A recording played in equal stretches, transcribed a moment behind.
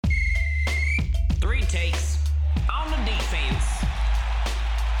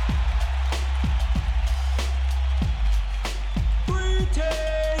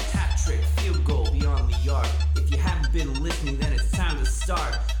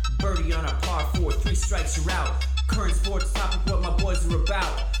start. Birdie on a par 4, 3 strikes you're out. Current sports topic, what my boys are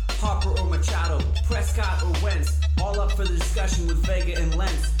about. Harper or Machado, Prescott or Wentz. All up for the discussion with Vega and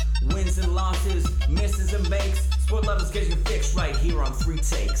Lentz. Wins and losses, misses and makes. Sport lovers get you fixed right here on 3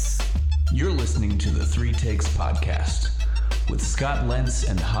 Takes. You're listening to the 3 Takes podcast with Scott Lentz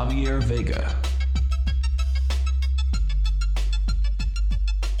and Javier Vega.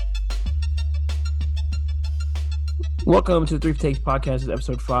 Welcome to the 3 Takes podcast. This is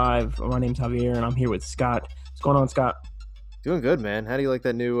episode 5. My name's Javier, and I'm here with Scott. What's going on, Scott? Doing good, man. How do you like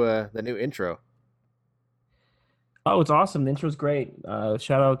that new intro? Oh, it's awesome. The intro's great.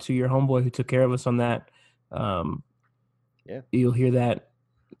 Shout out to your homeboy who took care of us on that. Yeah, you'll hear that.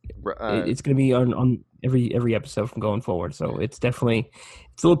 It's going to be on every episode from going forward. So it's a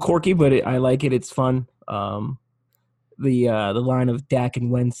little quirky, but I like it. It's fun. The line of Dak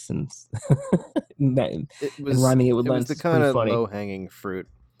and Wentz and rhyming it with Lentz. It was the kind of low-hanging fruit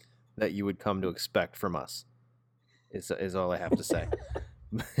that you would come to expect from us. Is all I have to say.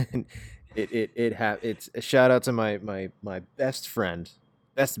 It's a shout out to my best friend,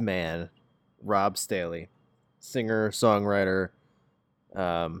 best man, Rob Staley, singer, songwriter,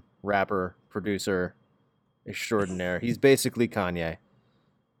 rapper, producer extraordinaire. He's basically Kanye.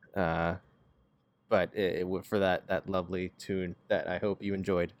 But for that lovely tune that I hope you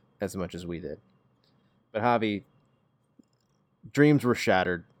enjoyed as much as we did. But Javi, dreams were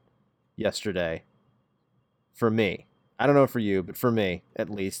shattered yesterday for me. I don't know for you, but for me at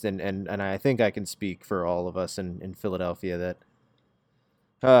least, and I think I can speak for all of us in Philadelphia that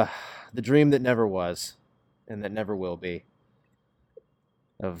the dream that never was and that never will be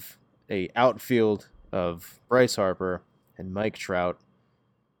of a outfield of Bryce Harper and Mike Trout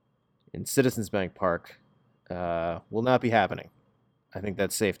in Citizens Bank Park will not be happening. I think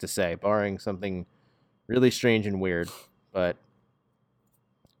that's safe to say, barring something really strange and weird. But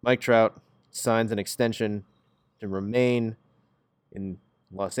Mike Trout signs an extension to remain in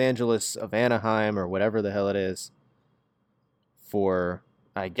Los Angeles of Anaheim or whatever the hell it is for,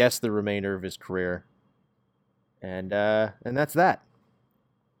 I guess, the remainder of his career. And that's that.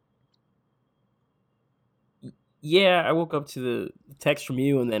 Yeah, I woke up to the text from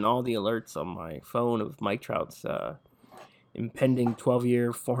you and then all the alerts on my phone of Mike Trout's impending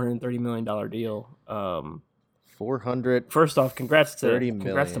 12-year, $430 million deal. 400. First off, congrats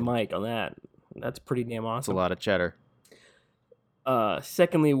to Mike on that. That's pretty damn awesome. That's a lot of cheddar.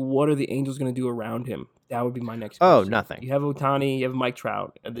 Secondly, what are the Angels going to do around him? That would be my next question. Oh, nothing. You have Ohtani, you have Mike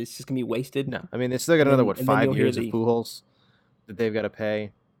Trout. Are this just going to be wasted? No. I mean, they still got another, 5 years of Pujols that they've got to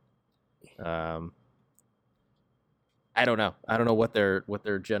pay. I don't know. I don't know what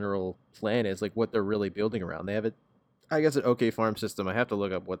their general plan is, like what they're really building around. They have I guess, an okay farm system. I have to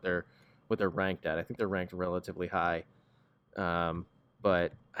look up what they're ranked at. I think they're ranked relatively high,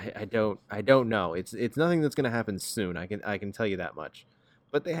 but I don't know. It's nothing that's going to happen soon. I can tell you that much.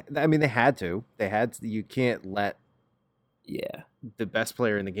 But they had to. You can't let the best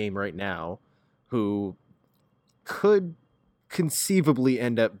player in the game right now, who could conceivably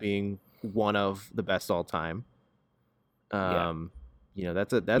end up being one of the best all time. He's on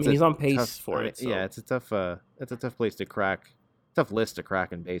pace tough, for it. So. Yeah, it's a tough place to crack, tough list to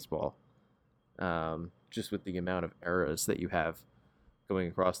crack in baseball. Just with the amount of eras that you have going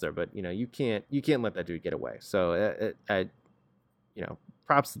across there, but you can't let that dude get away. So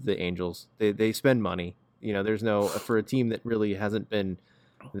props to the Angels. They spend money. There's no for a team that really hasn't been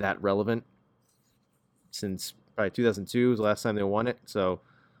that relevant since probably 2002 was the last time they won it. So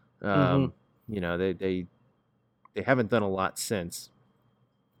they haven't done a lot since.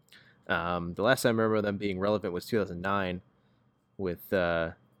 The last time I remember them being relevant was 2009 with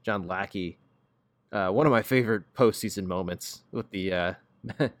John Lackey. One of my favorite postseason moments with the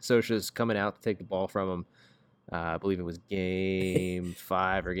Socha's coming out to take the ball from him. I believe it was Game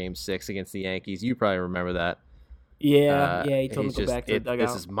 5 or Game 6 against the Yankees. You probably remember that. Yeah, he told him to go back to the dugout.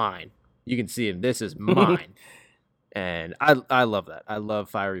 This is mine. You can see him. This is mine. And I love that. I love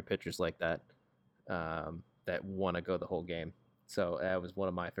fiery pitchers like that. That want to go the whole game. So that was one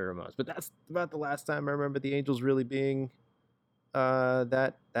of my favorite moments. But that's about the last time I remember the Angels really being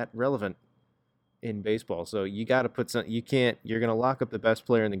that relevant in baseball. So you got to put you're going to lock up the best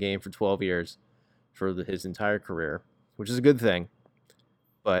player in the game for 12 years for his entire career, which is a good thing.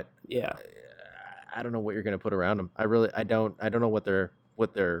 But yeah, I don't know what you're going to put around him. I don't know what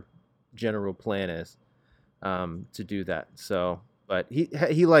their general plan is to do that. So, but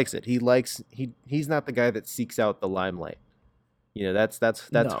he likes it. He's not the guy that seeks out the limelight. That's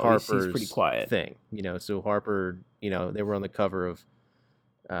Harper's he's pretty quiet thing. So Harper, they were on the cover of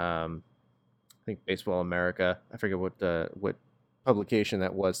I think Baseball America. I forget what publication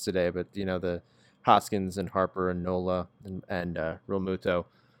that was today, but the Hoskins and Harper and Nola and Realmuto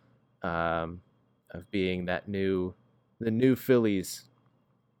of being the new Phillies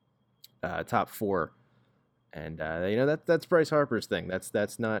top 4, and that's Bryce Harper's thing.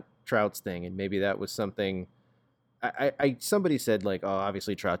 That's not Trout's thing, and maybe that was something. Somebody said like, oh,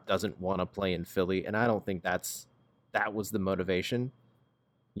 obviously Trout doesn't want to play in Philly, and I don't think that was the motivation.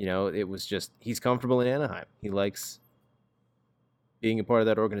 It was just he's comfortable in Anaheim. He likes being a part of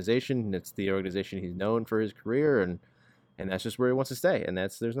that organization, and it's the organization he's known for his career, and that's just where he wants to stay, and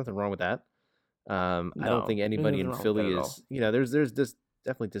there's nothing wrong with that. I don't think anybody in Philly is, there's this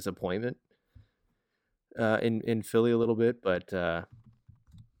definitely disappointment in Philly a little bit, but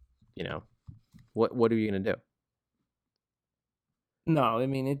what are you gonna do? No, I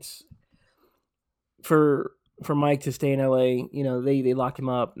mean it's for Mike to stay in LA. They lock him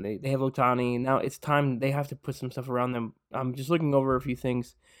up. They have Ohtani. Now it's time they have to put some stuff around them. I'm just looking over a few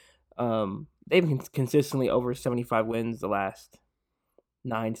things. They've been consistently over 75 wins the last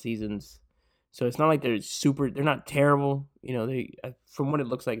 9 seasons. So it's not like they're not terrible. They from what it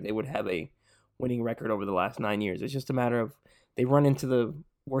looks like they would have a winning record over the last 9 years. It's just a matter of they run into the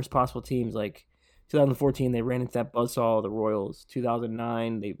worst possible teams. Like 2014, they ran into that buzzsaw, the Royals.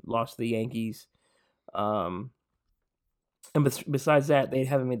 2009, they lost to the Yankees. And besides that, they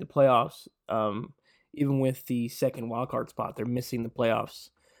haven't made the playoffs. Even with the second wildcard spot, they're missing the playoffs.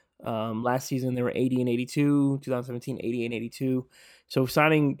 Last season, they were 80 and 82. 2017, 80 and 82. So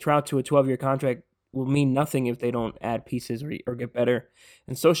signing Trout to a 12-year contract will mean nothing if they don't add pieces or get better.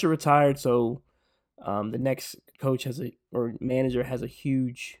 And Socha retired, so the next coach manager has a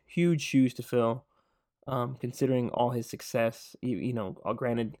huge, huge shoes to fill. Considering all his success,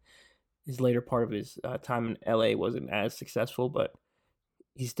 granted, his later part of his time in LA wasn't as successful, but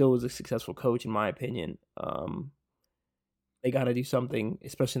he still was a successful coach, in my opinion. They got to do something,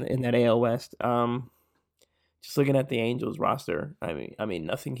 especially in that AL West. Just looking at the Angels roster, I mean,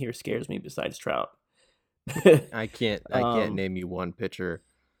 nothing here scares me besides Trout. I can't name you one pitcher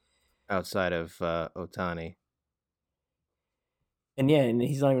outside of Ohtani. And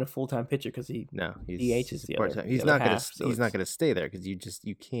he's not even a full-time pitcher because he's DHs the other. He's not going to stay there because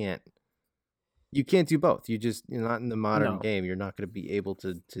you can't do both. You're not in the modern game. You're not going to be able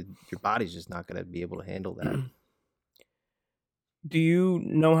to. Your body's just not going to be able to handle that. Do you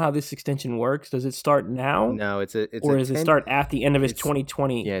know how this extension works? Does it start now? No, does it start at the end of his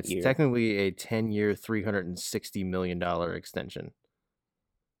 2020? Yeah, it's technically a 10-year, $360 million extension.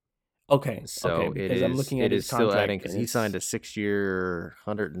 Okay, so because I'm looking at his contract, still adding because he signed a 6-year,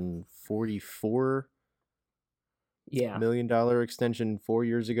 $144 million extension 4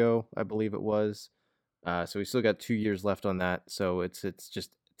 years ago, I believe it was. So we still got 2 years left on that. So it's just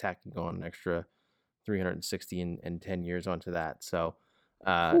tacking on an extra 360 and 10 years onto that. So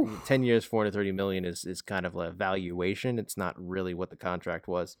 10 years, $430 million is kind of a valuation. It's not really what the contract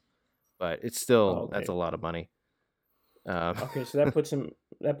was, but it's still that's a lot of money. Okay, so that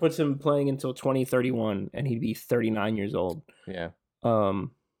puts him playing until 2031, and he'd be 39 years old. Yeah.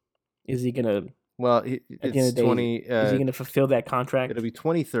 Is he gonna? Well, it's 20. Is he gonna fulfill that contract? It'll be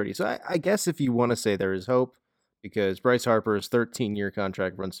 2030. So I guess if you want to say there is hope, because Bryce Harper's 13-year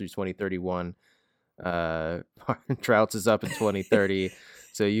contract runs through 2031. Trout's is up in 2030,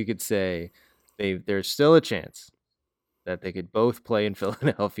 so you could say there's still a chance that they could both play in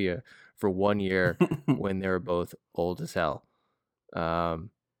Philadelphia for 1 year when they're both old as hell. Who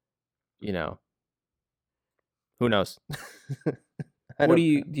knows? Do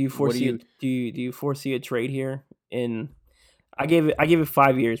you foresee? Do you foresee a trade here? I gave it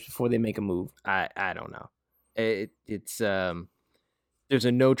 5 years before they make a move. I don't know. It's there's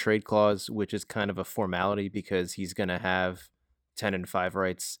a no trade clause, which is kind of a formality because he's going to have 10 and 5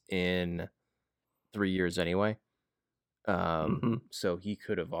 rights in 3 years anyway. So he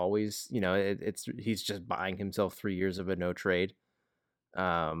could have always, he's just buying himself 3 years of a no trade.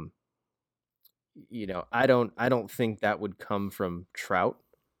 I don't think that would come from Trout.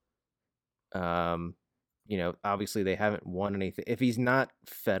 Obviously they haven't won anything. If he's not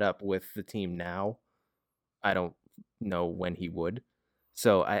fed up with the team now, I don't know when he would.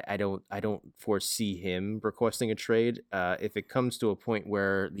 So I don't foresee him requesting a trade. If it comes to a point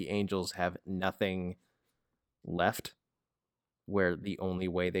where the Angels have nothing left, where the only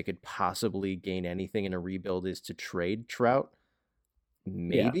way they could possibly gain anything in a rebuild is to trade Trout,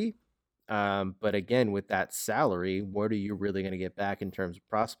 maybe. Yeah. But again, with that salary, what are you really going to get back in terms of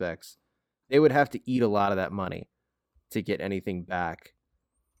prospects? They would have to eat a lot of that money to get anything back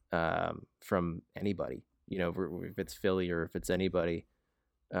from anybody. If it's Philly or if it's anybody.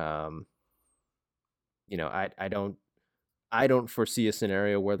 I I don't foresee a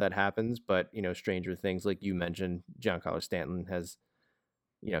scenario where that happens, but stranger things, like you mentioned, Giancarlo Stanton has,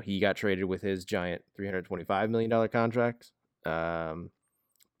 he got traded with his giant $325 million contract.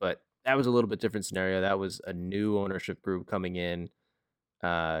 But that was a little bit different scenario. That was a new ownership group coming in,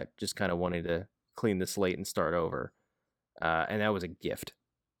 just kind of wanting to clean the slate and start over. And that was a gift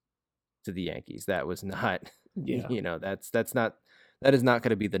to the Yankees. That was not, that is not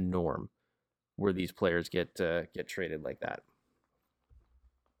going to be the norm where these players get traded like that.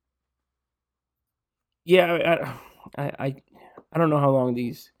 Yeah, I don't know how long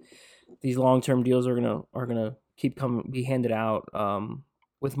these long-term deals are gonna be handed out.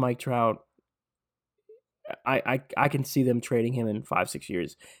 With Mike Trout, I can see them trading him in 5-6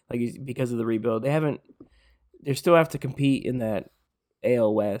 years, because of the rebuild. They still have to compete in that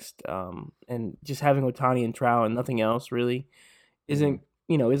AL West, and just having Ohtani and Trout and nothing else really isn't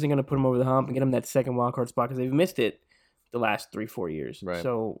going to put them over the hump and get them that second wild card spot, because they've missed it the last 3-4 years. Right.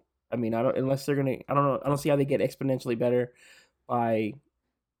 So I mean, I don't see how they get exponentially better by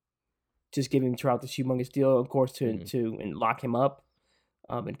just giving Trout the humongous deal, of course, to and lock him up,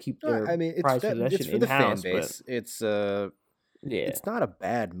 and keep their prize possession it's for the in-house, fan base. It's it's not a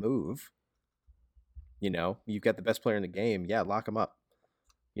bad move. You've got the best player in the game. Yeah, lock him up.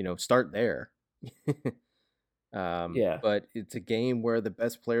 Start there. But it's a game where the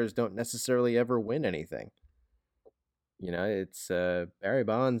best players don't necessarily ever win anything. It's Barry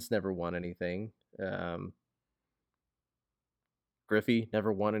Bonds never won anything. Griffey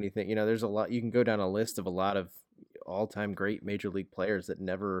never won anything. There's a lot. You can go down a list of a lot of all-time great major league players that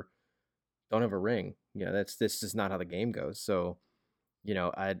don't have a ring. This is not how the game goes. So,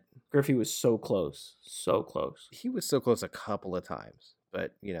 Griffey was so close. He was so close a couple of times,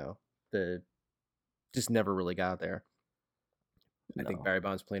 but just never really got there. No. I think Barry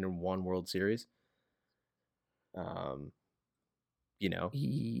Bonds played in one World Series. And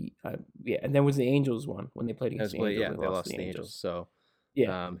then was the Angels one when they played against the Angels. Yeah, they lost the Angels. So,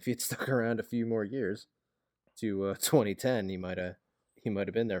 if he'd stuck around a few more years to 2010, he might have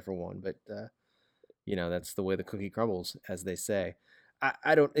been there for one. But that's the way the cookie crumbles, as they say.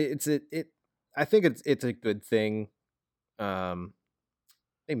 I don't. I think it's a good thing.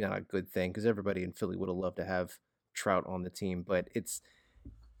 Maybe not a good thing, because everybody in Philly would have loved to have Trout on the team, but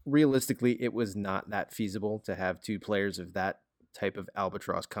realistically, it was not that feasible to have two players of that type of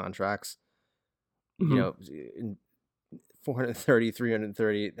albatross contracts. Mm-hmm. 430,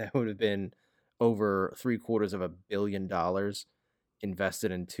 330, that would have been over $750 million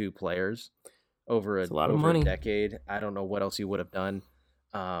invested in two players over a decade. I don't know what else you would have done.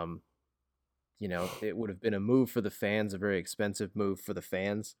 It would have been a move for the fans, a very expensive move for the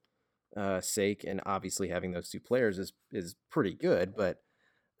fans' sake, and obviously having those two players is pretty good. But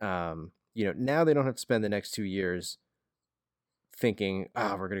now they don't have to spend the next 2 years thinking,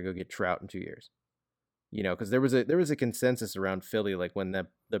 we're gonna go get Trout in 2 years. Because there was a consensus around Philly, like when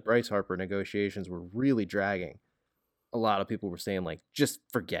the Bryce Harper negotiations were really dragging. A lot of people were saying, like, just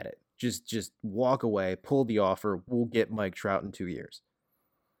forget it, just walk away, pull the offer. We'll get Mike Trout in 2 years.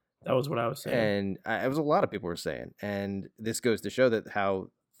 That was what I was saying. And it was a lot of people were saying. And this goes to show that how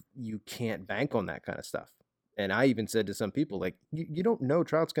you can't bank on that kind of stuff. And I even said to some people, like, you don't know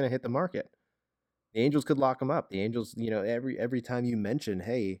Trout's going to hit the market. The Angels could lock him up. The Angels, every time you mention,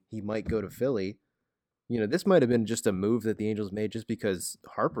 hey, he might go to Philly, this might have been just a move that the Angels made just because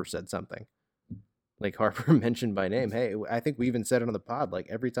Harper said something. Like Harper mentioned by name. Hey, I think we even said it on the pod, like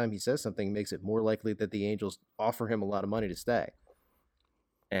every time he says something, it makes it more likely that the Angels offer him a lot of money to stay.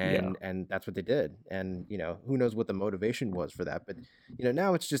 And that's what they did. And, who knows what the motivation was for that. But,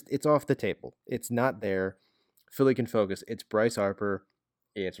 now it's off the table. It's not there. Philly can focus. It's Bryce Harper.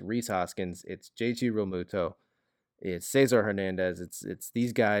 It's Rhys Hoskins. It's JT Realmuto. It's Cesar Hernandez. It's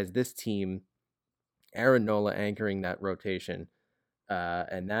these guys, this team, Aaron Nola anchoring that rotation.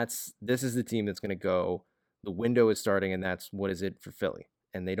 And this is the team that's going to go. The window is starting, and that's what is it for Philly.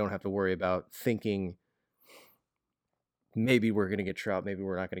 And they don't have to worry about thinking, maybe we're going to get Trout, maybe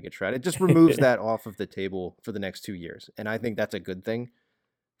we're not going to get Trout. It just removes that off of the table for the next 2 years. And I think that's a good thing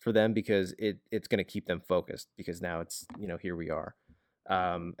for them, because it's going to keep them focused, because now it's, here we are.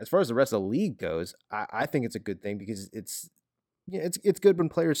 As far as the rest of the league goes, I think it's a good thing, because it's good when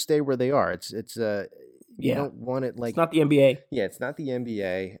players stay where they are. You don't want it like, it's not the NBA. Yeah, it's not the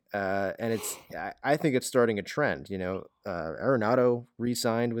NBA. And I think it's starting a trend. Arenado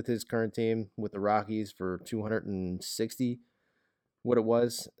re-signed with his current team with the Rockies for $260, what it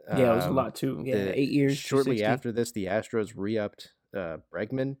was. Yeah, it was a lot too. Yeah, 8 years. Shortly after this, the Astros re-upped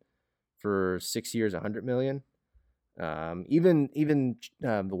Bregman for 6 years, $100 million. Even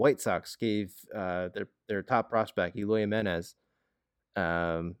the White Sox gave their top prospect Eloy Jimenez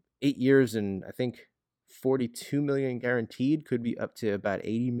 8 years and I think $42 million guaranteed, could be up to about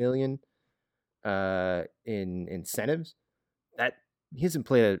 $80 million in incentives. That he hasn't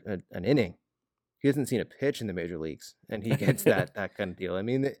played an inning. He hasn't seen a pitch in the major leagues, and he gets that kind of deal. I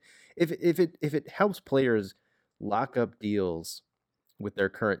mean, if it helps players lock up deals with their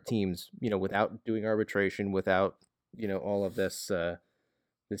current teams, without doing arbitration, without all of this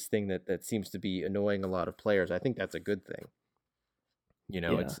this thing that seems to be annoying a lot of players, I think that's a good thing.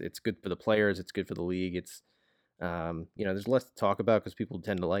 It's good for the players, it's good for the league. It's there's less to talk about because people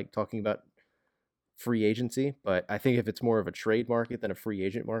tend to like talking about free agency, but I think if it's more of a trade market than a free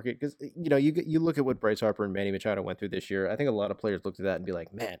agent market, because you look at what Bryce Harper and Manny Machado went through this year, I think a lot of players looked at that and be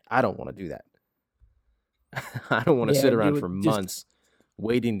like, man, I don't want to do that. I don't want to sit around for months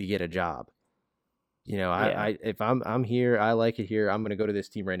waiting to get a job. If I'm here, I like it here, I'm going to go to this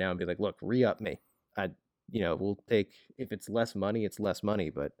team right now and be like, look, re-up me. We'll take, if it's less money, it's less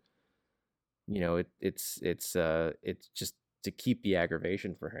money, but it's just to keep the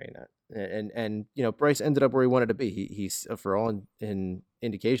aggravation for hearing that. And Bryce ended up where he wanted to be. He's for all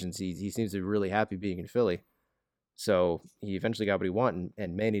indications, he seems to be really happy being in Philly. So he eventually got what he wanted,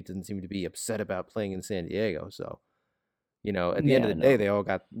 and Manny didn't seem to be upset about playing in San Diego. So, at the end of the day, they all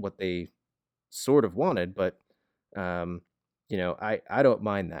got what they sort of wanted, but I don't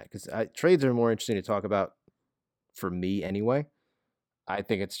mind that because trades are more interesting to talk about for me anyway. I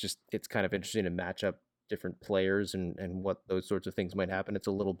think it's kind of interesting to match up different players and what those sorts of things might happen. It's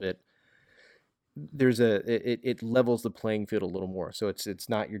a little bit, it levels the playing field a little more. So it's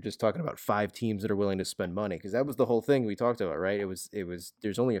not, you're just talking about 5 teams that are willing to spend money, because that was the whole thing we talked about, right? It was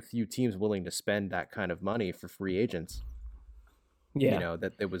there's only a few teams willing to spend that kind of money for free agents. Yeah.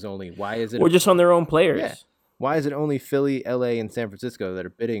 That there was only, why is it? Or just on their own players. Yeah. Why is it only Philly, LA, and San Francisco that are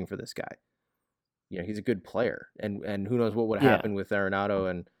bidding for this guy? He's a good player, and who knows what would happen with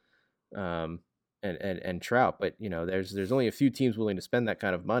Arenado and Trout. But there's only a few teams willing to spend that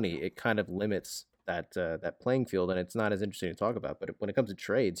kind of money. It kind of limits that playing field, and it's not as interesting to talk about. But when it comes to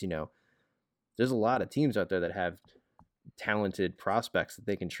trades, there's a lot of teams out there that have talented prospects that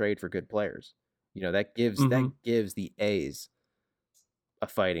they can trade for good players. That gives the A's a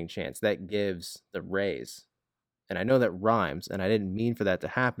fighting chance. That gives the Rays. And I know that rhymes, and I didn't mean for that to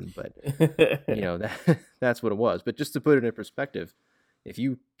happen, but that's what it was. But just to put it in perspective, if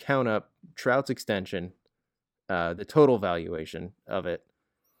you count up Trout's extension, the total valuation of it,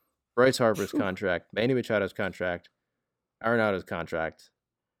 Bryce Harper's contract, Manny Machado's contract, Arenado's contract,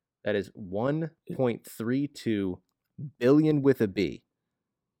 that is $1.32 billion with a B.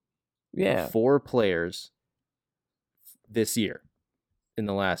 Yeah. 4 players this year in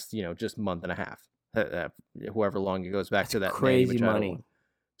the last, just month and a half. However long it goes back to that crazy money.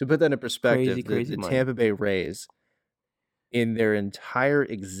 To put that in perspective, crazy the Tampa Bay Rays, in their entire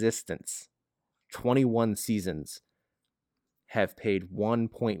existence, 21 seasons, have paid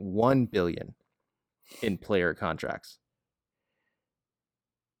 $1.1 billion in player contracts.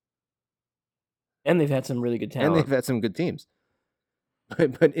 And they've had some really good talent. And they've had some good teams.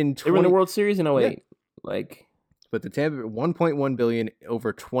 But in they were in the World Series in 08. Yeah. But the Tampa, $1.1 billion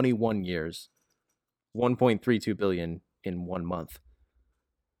over 21 years. $1.32 billion in 1 month.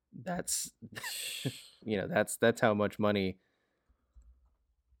 That's that's how much money.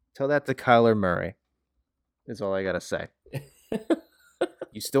 Tell that to Kyler Murray, is all I gotta say.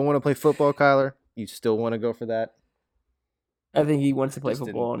 You still want to play football, Kyler? You still want to go for that? I think he wants to play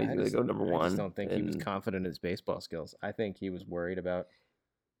football, and he's going to go number 1. I just don't think he was confident in his baseball skills. I think he was worried about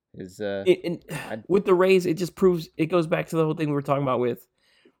his. With the Rays, it just proves, it goes back to the whole thing we were talking about with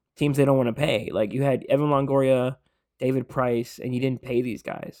teams they don't want to pay. Like, you had Evan Longoria, David Price, and you didn't pay these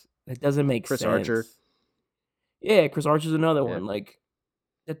guys. That doesn't make sense. Chris Archer. Yeah, Chris Archer's another one. Like,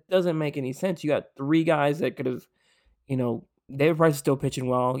 that doesn't make any sense. You got 3 guys that could have, David Price is still pitching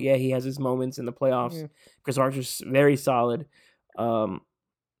well. Yeah, he has his moments in the playoffs. Yeah. Chris Archer's very solid. Evan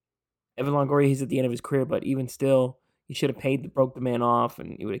Longoria, he's at the end of his career, but even still, you should have broke the man off,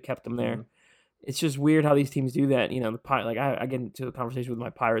 and you would have kept him there. Mm-hmm. It's just weird how these teams do that. I get into a conversation with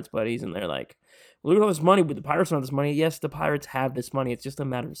my Pirates buddies, and they're like, look at all this money, but the Pirates don't have this money. Yes, the Pirates have this money. It's just a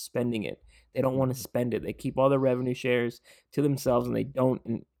matter of spending it. They don't want to spend it. They keep all their revenue shares to themselves, and they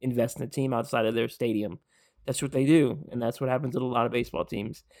don't invest in a team outside of their stadium. That's what they do, and that's what happens with a lot of baseball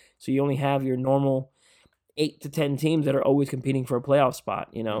teams. So you only have your normal 8 to 10 teams that are always competing for a playoff spot.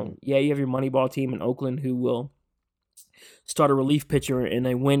 Yeah, you have your Moneyball team in Oakland who will start a relief pitcher in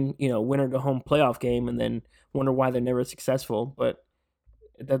a win or go home playoff game, and then wonder why they're never successful. But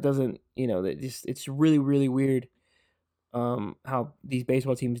that doesn't, it's really, really weird how these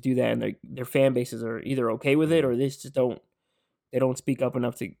baseball teams do that, and their fan bases are either okay with it or they just don't speak up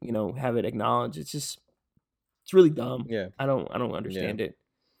enough to have it acknowledged. It's really dumb. Yeah, I don't understand it.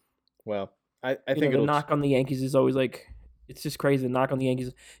 Well, I think the knock on the Yankees is always like, it's just crazy. The knock on the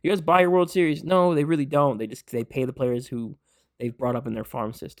Yankees, you guys buy your World Series? No, they really don't. They pay the players who they've brought up in their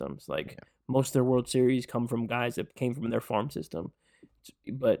farm systems. Like most of their World Series come from guys that came from their farm system,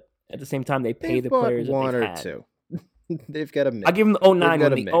 but at the same time they pay the players one that they've or had. two. They've got a mix. I give them the 09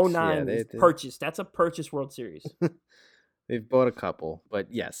 one. The 09 is purchase. That's a purchase World Series. They've bought a couple,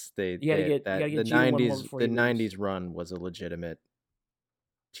 but yes, the 90s run was a legitimate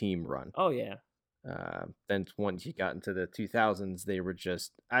team run. Oh yeah. Then once you got into the 2000s, they were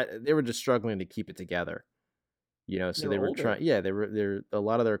just struggling to keep it together. So they were trying. Yeah, they're a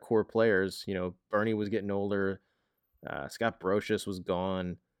lot of their core players. Bernie was getting older. Scott Brocious was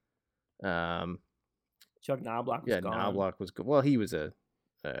gone. Chuck Knobloch was gone. Knobloch was good. Well, he was a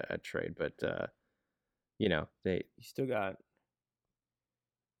trade, but they still got.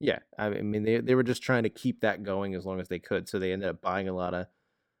 Yeah, I mean they were just trying to keep that going as long as they could, so they ended up buying a lot of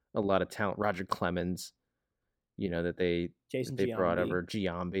talent. Roger Clemens, that they brought over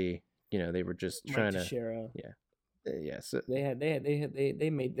Giambi. They were just trying to. Yeah. So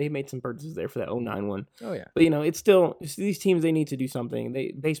they made some purchases there for that 09 one. Oh yeah, but it's these teams, they need to do something.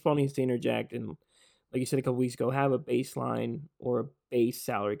 Baseball needs to interject and, like you said a couple weeks ago, have a baseline or a base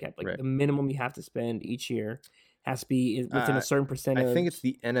salary cap. Like the minimum you have to spend each year has to be within a certain percentage. I think it's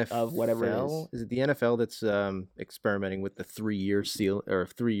the NFL of whatever it is. Is it the NFL that's experimenting with the 3-year seal or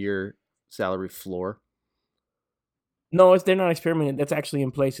 3-year salary floor? No, they're not experimenting. That's actually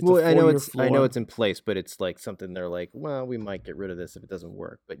in place. It's a 4-year floor. I know it's in place, but it's like something they're like, well, we might get rid of this if it doesn't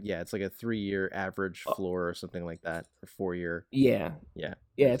work. But yeah, it's like a 3-year average floor or something like that, or 4-year. Yeah.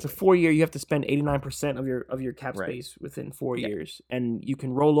 It's a 4-year. You have to spend 89% of your cap space within 4 years, and you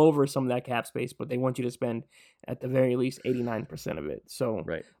can roll over some of that cap space, but they want you to spend at the very least 89% of it. So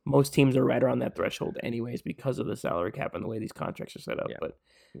most teams are right around that threshold, anyways, because of the salary cap and the way these contracts are set up. But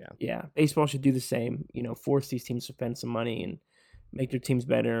baseball should do the same. Force these teams to spend some money and make their teams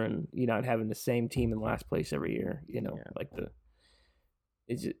better, and you're not having the same team in last place every year.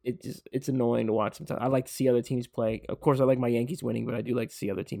 It's annoying to watch sometimes. I like to see other teams play. Of course, I like my Yankees winning, but I do like to see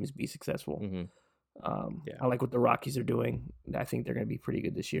other teams be successful. I like what the Rockies are doing. I think they're going to be pretty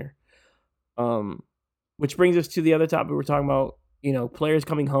good this year. Which brings us to the other topic we're talking about. Players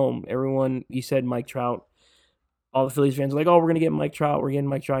coming home. Everyone, you said Mike Trout. All the Phillies fans are like, "Oh, we're going to get Mike Trout. We're getting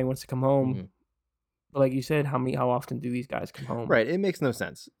Mike Trout. He wants to come home." But like you said, how often do these guys come home? Right. It makes no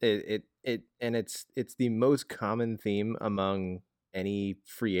sense. It's the most common theme among any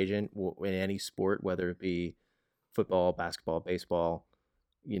free agent in any sport, whether it be football, basketball, baseball,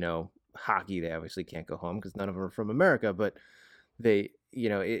 hockey. They obviously can't go home because none of them are from America, but they,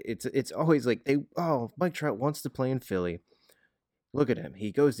 it's always like Mike Trout wants to play in Philly. Look at him.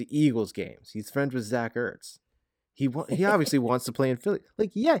 He goes to Eagles games. He's friends with Zach Ertz. He obviously wants to play in Philly.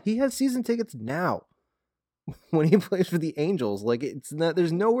 Like, yeah, he has season tickets now. When he plays for the Angels, like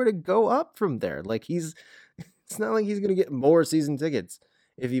there's nowhere to go up from there. Like it's not like he's going to get more season tickets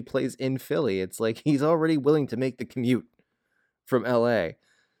if he plays in Philly. It's like he's already willing to make the commute from LA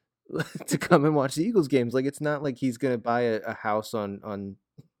to come and watch the Eagles games. Like it's not like he's going to buy a house on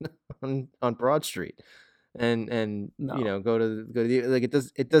Broad Street and no. Go to the, like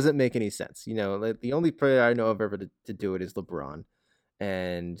it doesn't make any sense. Like the only player I know of ever to do it is LeBron.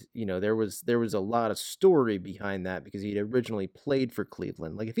 And, there was a lot of story behind that because he'd originally played for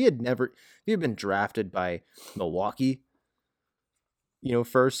Cleveland. Like if he had been drafted by Milwaukee,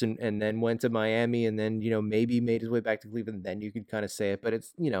 first and then went to Miami and then, maybe made his way back to Cleveland, then you could kind of say it. But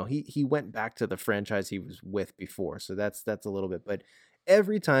it's, he went back to the franchise he was with before. So that's a little bit. But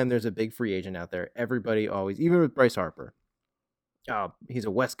every time there's a big free agent out there, everybody always, even with Bryce Harper, he's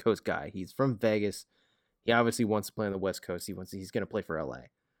a West Coast guy. He's from Vegas. He obviously wants to play on the West Coast. He's going to play for LA,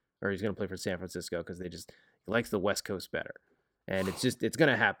 or he's going to play for San Francisco because he likes the West Coast better. And it's going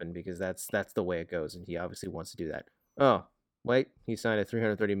to happen because that's the way it goes. And he obviously wants to do that. Oh, wait, he signed a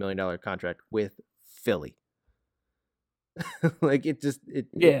 $330 million contract with Philly. Like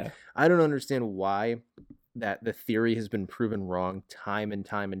I don't understand why that the theory has been proven wrong time and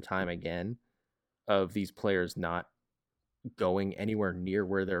time and time again of these players not going anywhere near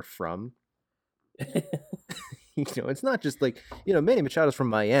where they're from. It's not just like, Manny Machado's from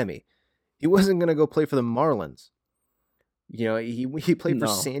Miami. He wasn't going to go play for the Marlins. He played for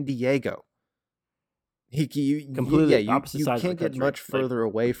San Diego. You can't get much further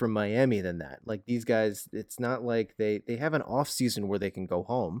away from Miami than that. Like these guys, it's not like they have an off season where they can go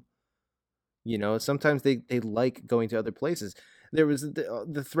home. You know, sometimes they like going to other places. There was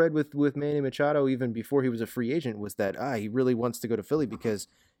the thread with Manny Machado even before he was a free agent was that he really wants to go to Philly because,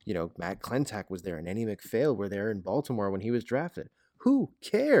 you know, Matt Klentak was there and Eddie McPhail were there in Baltimore when he was drafted. Who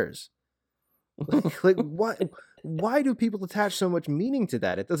cares? Like what? Why do people attach so much meaning to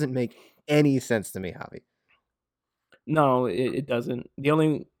that? It doesn't make any sense to me, Javi. No, it doesn't.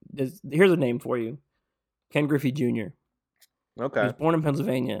 Here's a name for you. Ken Griffey Jr. Okay. He was born in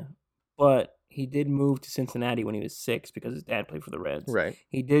Pennsylvania, but he did move to Cincinnati when he was 6 because his dad played for the Reds. Right.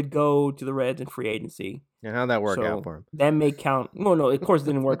 He did go to the Reds in free agency. And how'd that work out for him? That may count. Well, no, of course it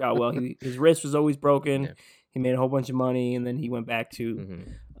didn't work out well. His wrist was always broken. Yeah. He made a whole bunch of money, and then he went back to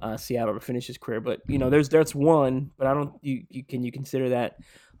Seattle to finish his career. But, you know, that's one, but I don't – can you consider that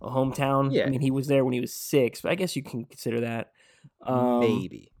a hometown? Yeah. I mean, he was there when he was 6, but I guess you can consider that.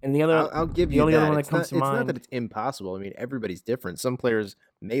 Maybe. And the other, I'll give you the only that. Other one that comes to mind. It's not that it's impossible. I mean, everybody's different. Some players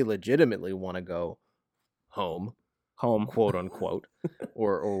may legitimately want to go home, quote unquote,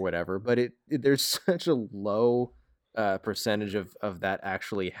 or whatever. But there's such a low percentage of that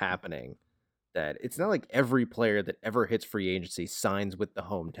actually happening that it's not like every player that ever hits free agency signs with the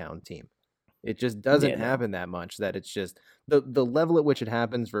hometown team. It just doesn't happen that much. That it's just the level at which it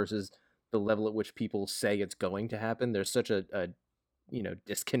happens versus the level at which people say it's going to happen. There's such a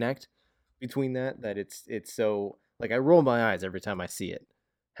disconnect between that it's so like I roll my eyes every time I see it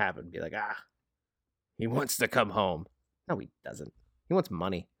happen. Be like, he wants to come home. No, he doesn't. He wants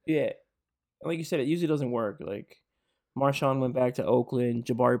money. Yeah, like you said, it usually doesn't work. Like Marshawn went back to Oakland.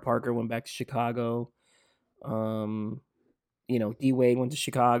 Jabari Parker went back to Chicago. D Wade went to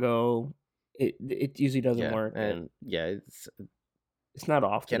Chicago. It usually doesn't work. And it's not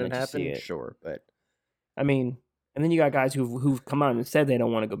often. Can it happen? Sure, but I mean, and then you got guys who've come out and said they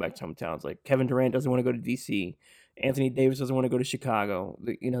don't want to go back to hometowns. Like Kevin Durant doesn't want to go to DC. Anthony Davis doesn't want to go to Chicago.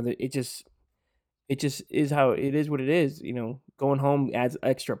 It just is how it is. What it is. You know, going home adds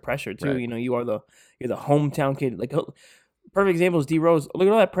extra pressure too. Right. You know, you're the hometown kid. Like perfect example is D Rose. Look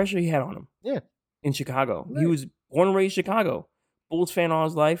at all that pressure he had on him. Yeah, in Chicago, right. He was born and raised Chicago. Bulls fan all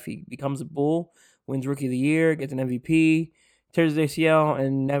his life. He becomes a Bull, wins Rookie of the Year, gets an MVP, tears his ACL,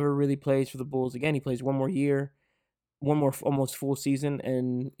 and never really plays for the Bulls again. He plays one more year, one more almost full season,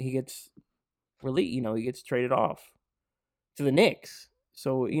 and he gets released. You know, he gets traded off to the Knicks.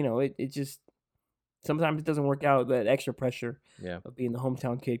 So, you know, it just sometimes it doesn't work out. That extra pressure of being the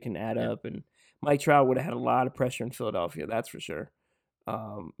hometown kid can add up. And Mike Trout would have had a lot of pressure in Philadelphia, that's for sure.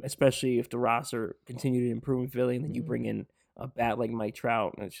 Especially if the roster continued to improve in Philly, and then you bring in a bat like Mike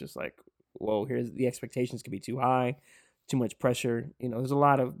Trout, and it's just like, whoa, here's the expectations could be too high, too much pressure. You know, there's a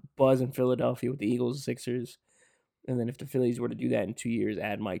lot of buzz in Philadelphia with the Eagles, Sixers, and then if the Phillies were to do that in 2 years,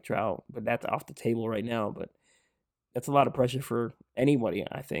 add Mike Trout, but that's off the table right now. But that's a lot of pressure for anybody,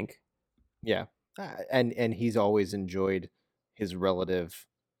 I think. Yeah, and he's always enjoyed his relative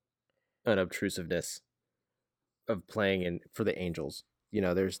unobtrusiveness of playing for the Angels. You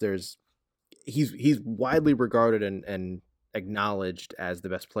know, he's widely regarded and acknowledged as the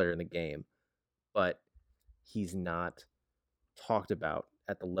best player in the game, but he's not talked about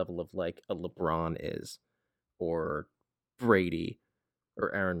at the level of like a LeBron is, or Brady,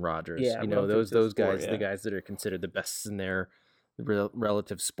 or Aaron Rodgers. Yeah, you know, those guys, the guys that are considered the best in their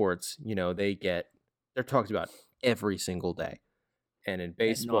relative sports. You know, they're talked about every single day, and in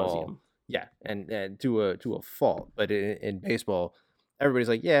baseball, and to a fault. But in baseball, everybody's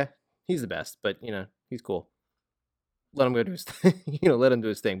like, yeah, he's the best, but you know, he's cool. Let him go do his thing. Let him do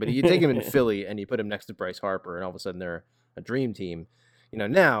his thing. But you take him in Philly and you put him next to Bryce Harper, and all of a sudden they're a dream team. You know,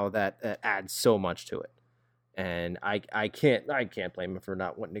 now that adds so much to it, and I can't blame him for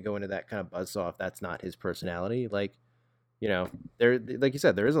not wanting to go into that kind of buzzsaw if that's not his personality. Like, you know, like you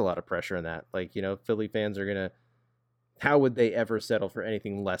said, there is a lot of pressure in that. Like, you know, Philly fans are gonna. How would they ever settle for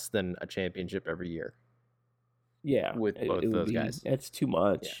anything less than a championship every year? Yeah, with both those guys, that's too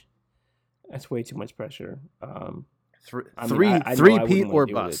much. Yeah. That's way too much pressure. Three-peat or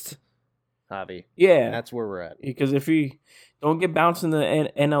bust, Javi. Yeah, that's where we're at. Because if you don't get bounced in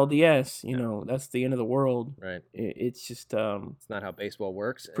the NLDS, you know, that's the end of the world. Right. It's just it's not how baseball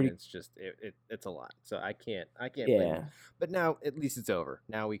works. And it's just it's a lot. So I can't blame you. But now at least it's over.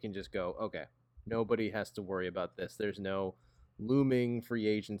 Now we can just go. Okay, nobody has to worry about this. There's no looming free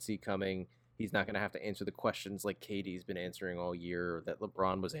agency coming. He's not going to have to answer the questions like KD's been answering all year, or that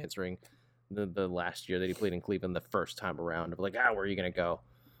LeBron was answering the last year that he played in Cleveland the first time around, of like, where are you going to go,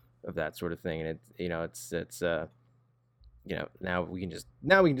 of that sort of thing. And now we can just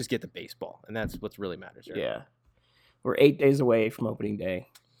get the baseball, and that's what really matters. Right? Yeah, we're 8 days away from opening day,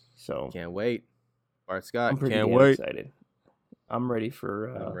 so can't wait. Bart Scott, I'm pretty can't wait. Excited. I'm ready for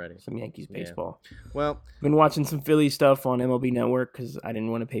I'm ready. some Yankees baseball. Yeah. Well, I've been watching some Philly stuff on MLB Network because I didn't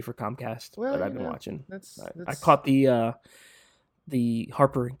want to pay for Comcast, well, but I've been watching. I caught the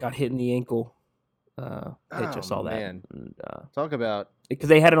Harper got hit in the ankle pitch. I saw that. Man. And, talk about because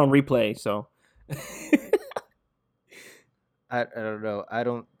they had it on replay, so I don't know. I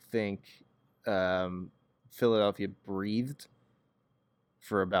don't think Philadelphia breathed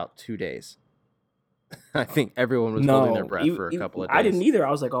for about 2 days. I think everyone was holding their breath for a couple of days. I didn't either.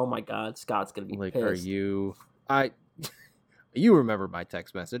 I was like, "Oh my God, Scott's gonna be like, pissed." are you? You remember my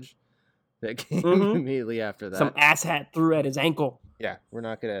text message that came immediately after that? Some asshat threw at his ankle. Yeah, we're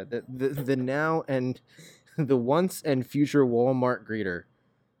not gonna the now and the once and future Walmart greeter,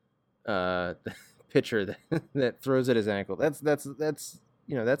 pitcher that throws at his ankle. That's that's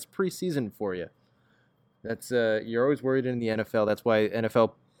preseason for you. That's you're always worried in the NFL. That's why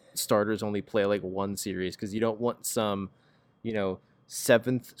NFL starters only play like one series, because you don't want some,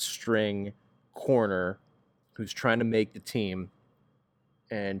 7th string corner who's trying to make the team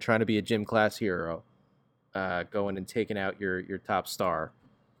and trying to be a gym class hero, going and taking out your top star,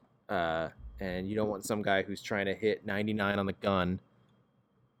 and you don't want some guy who's trying to hit 99 on the gun,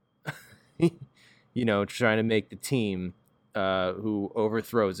 trying to make the team, who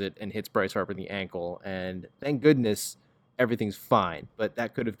overthrows it and hits Bryce Harper in the ankle. And thank goodness everything's fine, but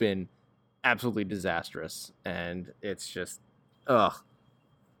that could have been absolutely disastrous. And it's just,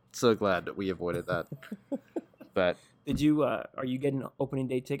 so glad that we avoided that. But did you? Are you getting opening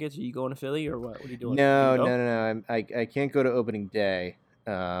day tickets? Are you going to Philly or what? What are you doing? No. I can't go to opening day.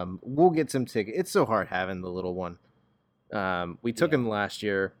 We'll get some tickets. It's so hard having the little one. We took him last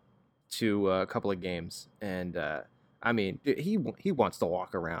year to a couple of games, and I mean, he wants to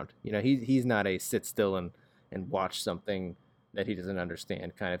walk around. He's not a sit still and watch something that he doesn't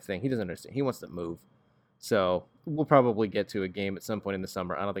understand kind of thing. He doesn't understand. He wants to move. So we'll probably get to a game at some point in the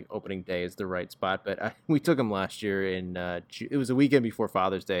summer. I don't think opening day is the right spot, but we took him last year it was a weekend before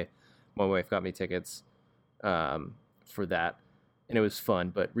Father's Day. My wife got me tickets for that, and it was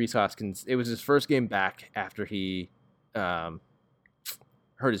fun. But Rhys Hoskins, it was his first game back after he hurt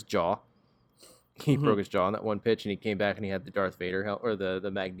his jaw. He broke his jaw on that one pitch, and he came back and he had the Darth Vader or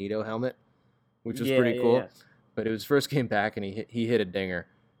the Magneto helmet, which was pretty cool. Yeah. But it was his first game back, and he hit a dinger,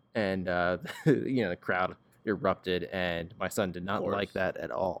 and the crowd erupted, and my son did not like that at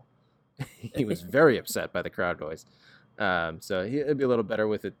all. He was very upset by the crowd noise. So he'll be a little better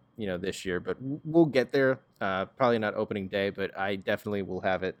with it, this year. But we'll get there. Probably not opening day, but I definitely will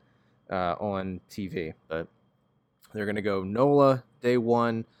have it on TV. But they're going to go Nola day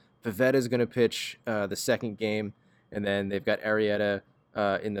one. Pavetta's going to pitch the second game, and then they've got Arrieta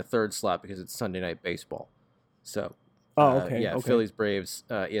in the third slot because it's Sunday Night Baseball. So, okay. Phillies Braves,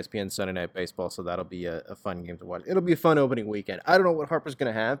 ESPN Sunday Night Baseball. So that'll be a fun game to watch. It'll be a fun opening weekend. I don't know what Harper's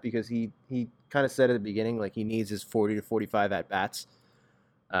going to have, because he kind of said at the beginning like he needs his 40 to 45 at bats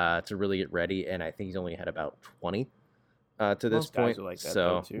to really get ready, and I think he's only had about 20 to this point. Like that,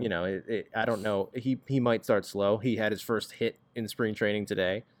 so I don't know. He might start slow. He had his first hit in spring training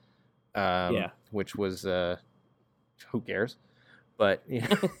today. Which was who cares? But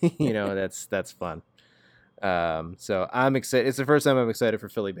that's fun. So I'm excited. It's the first time I'm excited for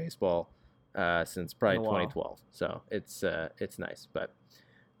Philly baseball since probably 2012. So it's nice. But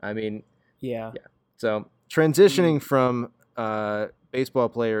I mean, yeah. So transitioning from baseball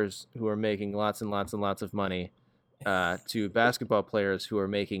players who are making lots and lots and lots of money to basketball players who are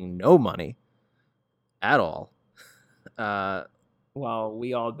making no money at all. Well,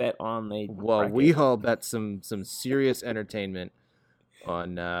 we all bet on the bracket. We all bet some serious entertainment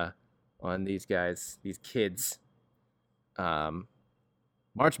on these guys, these kids.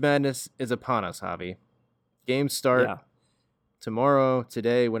 March Madness is upon us, Javi. Games start tomorrow,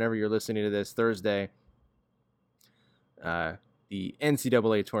 today, whenever you're listening to this, Thursday. The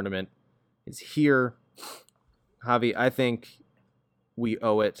NCAA tournament is here. Javi, I think we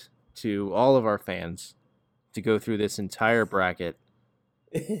owe it to all of our fans to go through this entire bracket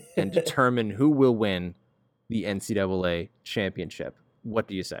and determine who will win the NCAA championship. What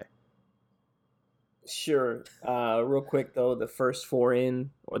do you say? Sure. Real quick, though, the first four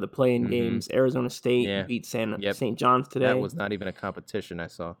in, or the play-in games, Arizona State beat St. John's today. That was not even a competition, I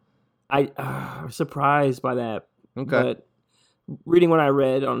saw. I was surprised by that. Okay. But reading what I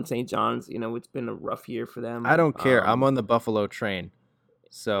read on St. John's, it's been a rough year for them. I don't care. I'm on the Buffalo train.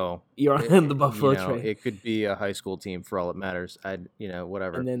 So you're on the Buffalo train. It could be a high school team for all it matters.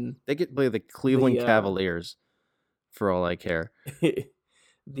 Whatever. And then they could play the Cleveland Cavaliers for all I care.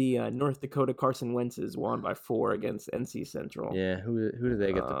 The North Dakota Carson Wentz's won by 4 against NC Central. Yeah, who do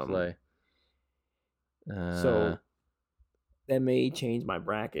they get to play? So that may change my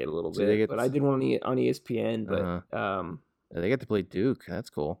bracket a little bit. But I did one on ESPN. But they get to play Duke. That's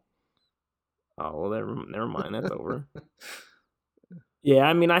cool. Oh well, never mind. That's over. Yeah,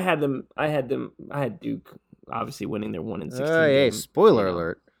 I mean, I had Duke obviously winning their 1-16. Hey, spoiler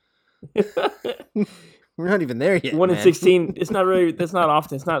alert. We're not even there yet. 1-16. It's not really. That's not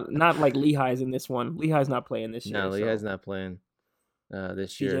often. It's not like Lehigh's in this one. Lehigh's not playing this year. No, Lehigh's not playing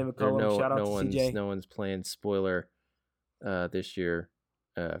this year. No one's playing spoiler this year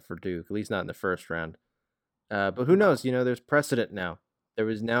for Duke. At least not in the first round. But who knows? There's precedent now. There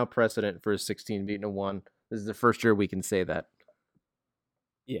is now precedent for a 16 beating a 1. This is the first year we can say that.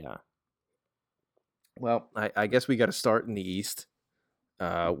 Yeah. Well, I guess we got to start in the East,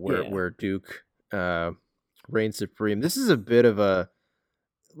 where Duke reigns supreme. This is a bit of a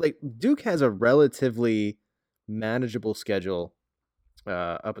Duke has a relatively manageable schedule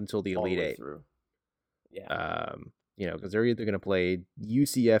up until the Elite Eight. Through. Yeah. Because they're either going to play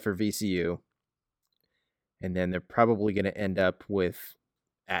UCF or VCU, and then they're probably going to end up with,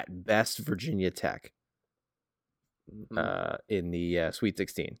 at best, Virginia Tech. In the Sweet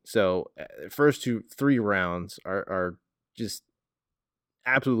 16. So first 3 rounds are just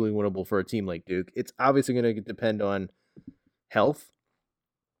absolutely winnable for a team like Duke. It's obviously going to depend on health.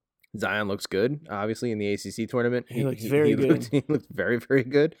 Zion looks good, obviously, in the ACC tournament. He looks very good. He looks very, very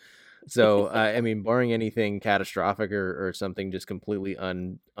good. So, I mean, barring anything catastrophic or something just completely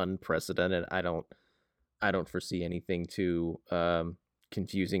unprecedented, I don't foresee anything too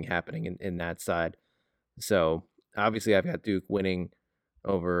confusing happening in that side. So, obviously, I've got Duke winning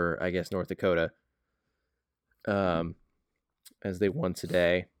over, I guess, North Dakota, as they won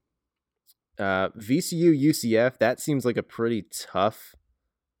today. VCU, UCF, that seems like a pretty tough.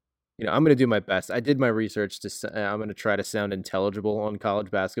 I'm going to do my best. I did my research I'm going to try to sound intelligible on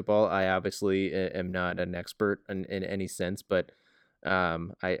college basketball. I obviously am not an expert in any sense, but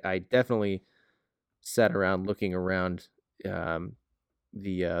I definitely sat around looking around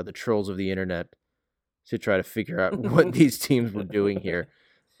the trolls of the internet to try to figure out what these teams were doing here.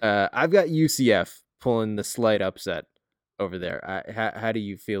 I've got UCF pulling the slight upset over there. How do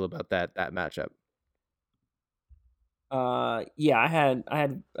you feel about that matchup? Yeah, I had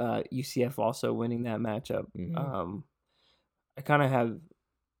UCF also winning that matchup. Mm-hmm. I kind of have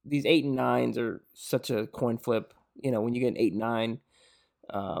these 8 and 9s are such a coin flip. When you get an 8 and 9,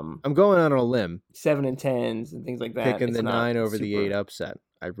 I'm going out on a limb. 7 and 10s and things like that. Picking the 9 over the 8 upset.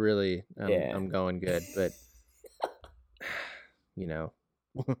 I'm going good, but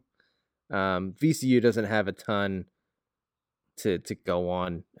VCU doesn't have a ton to go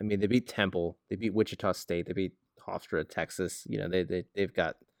on. I mean, they beat Temple, they beat Wichita State, they beat Hofstra, Texas. They've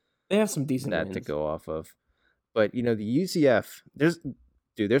got they have some decent that wins to go off of. But the UCF, there's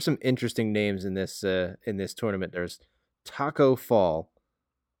some interesting names in this tournament. There's Taco Fall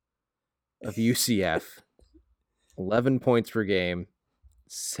of UCF, 11 points per game,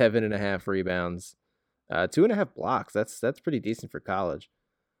 7.5 rebounds, 2.5 blocks. That's pretty decent for college.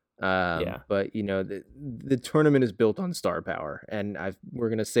 Yeah. But the tournament is built on star power, and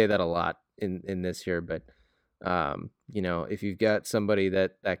we're gonna say that a lot in this here. But if you've got somebody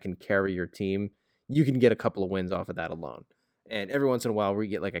that can carry your team, you can get a couple of wins off of that alone. And every once in a while, we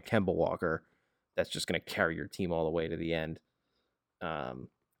get like a Kemba Walker that's just gonna carry your team all the way to the end.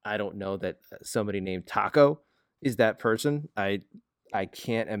 I don't know that somebody named Taco is that person. I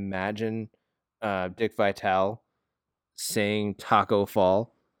can't imagine Dick Vitale saying Taco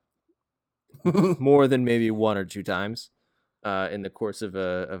Fall more than maybe 1 or 2 times in the course of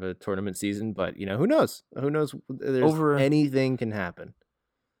a tournament season. But who knows? Who knows? Anything can happen.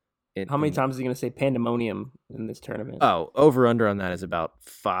 How many times is he going to say pandemonium in this tournament? Oh, over under on that is about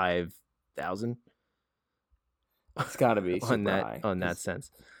 5,000. It's got to be on that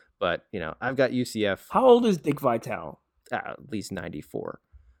sense. But I've got UCF. How old is Dick Vitale? At least 94.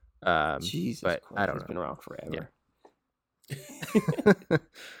 Jesus but Christ, I don't know. He's been around forever.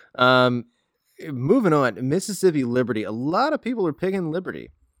 Yeah. Moving on, Mississippi Liberty. A lot of people are picking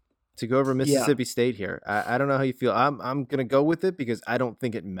Liberty to go over Mississippi State here. I don't know how you feel. I'm gonna go with it because I don't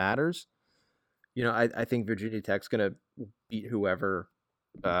think it matters. I think Virginia Tech's gonna beat whoever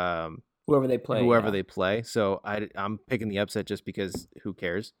they play. So I'm picking the upset just because who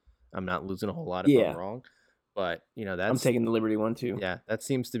cares? I'm not losing a whole lot if I'm wrong. But I'm taking the Liberty one too. Yeah, that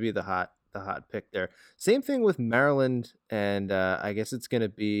seems to be the hot pick there. Same thing with Maryland, and I guess it's going to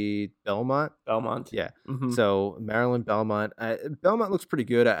be Belmont. Yeah. Mm-hmm. So Maryland, Belmont. Belmont looks pretty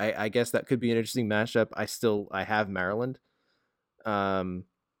good. I guess that could be an interesting matchup. I have Maryland.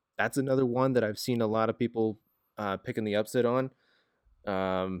 That's another one that I've seen a lot of people picking the upset on.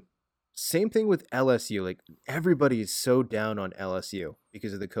 Same thing with LSU. Like, everybody is so down on LSU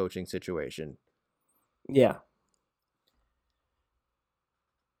because of the coaching situation. Yeah.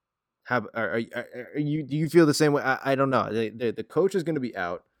 How are you? Do you feel the same way? I don't know. The coach is going to be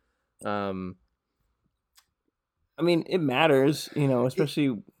out. I mean, it matters,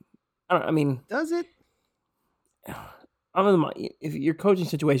 especially. Does it? I don't know. If your coaching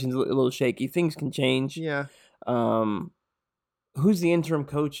situation is a little shaky, things can change. Yeah. Who's the interim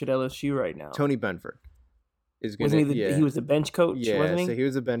coach at LSU right now? Tony Benford is going to. He was the bench coach, wasn't he? So he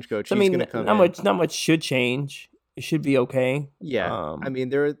was the bench coach. So, He's going to come not much should change. It should be okay. Yeah.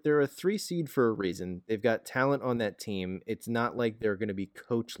 They're a 3 seed for a reason. They've got talent on that team. It's not like they're going to be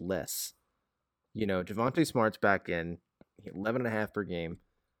coachless. Javonte Smart's back in, 11.5 per game.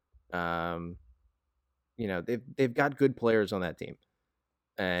 They've got good players on that team,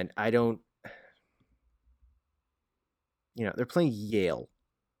 and I don't. They're playing Yale.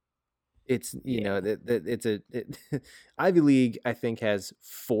 It's Ivy League. I think has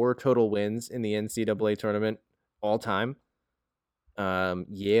 4 total wins in the NCAA tournament all time.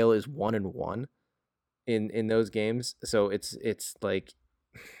 Yale is 1-1 in those games, so it's like,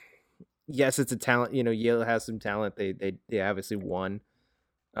 yes, it's a talent. Yale has some talent. They obviously won.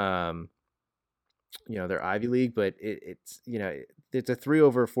 They're Ivy League, but it's a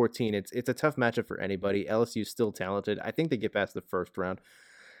 3/14. It's a tough matchup for anybody. LSU's still talented. I think they get past the first round.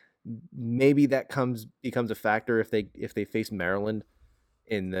 Maybe that becomes a factor if they face Maryland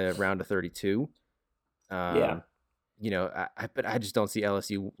in the round of 32. But I just don't see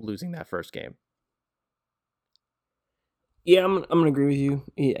LSU losing that first game. Yeah, I'm gonna agree with you.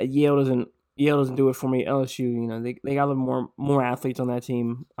 Yale doesn't do it for me. LSU, they got a little more athletes on that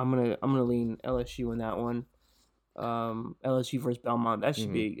team. I'm gonna lean LSU in that one. LSU versus Belmont, that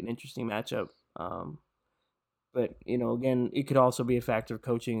should be an interesting matchup. But again, it could also be a factor of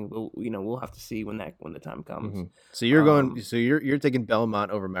coaching. We'll have to see when the time comes. Mm-hmm. So you're going. So you're taking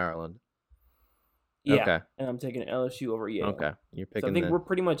Belmont over Maryland. Yeah, okay. And I'm taking LSU over Yale. Okay, you're picking. So I think we're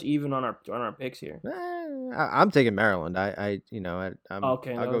pretty much even on our picks here. I'm taking Maryland. I'm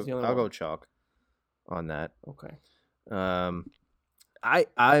okay. I'll go chalk on that. Okay. I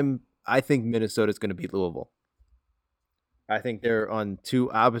think Minnesota's going to beat Louisville. I think they're on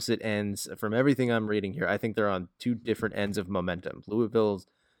 2 opposite ends. From everything I'm reading here, I think they're on 2 different ends of momentum. Louisville's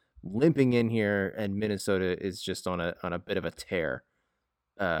limping in here, and Minnesota is just on a bit of a tear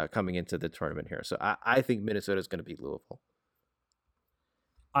coming into the tournament here. So I think Minnesota's going to beat Louisville.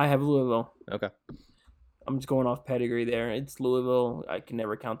 I have Louisville. Okay. I'm just going off pedigree there. It's Louisville. I can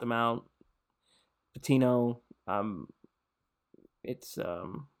never count them out. Pitino.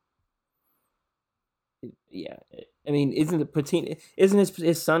 Yeah. I mean, isn't Pitino? Isn't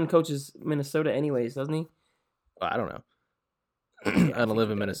his son coaches Minnesota anyways? Doesn't he? Well, I don't know. I don't live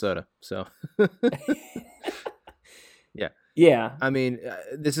in Minnesota, so. Yeah. Yeah. I mean,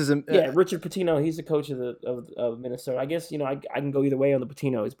 this is Richard Pitino. He's the coach of Minnesota. I guess I can go either way on the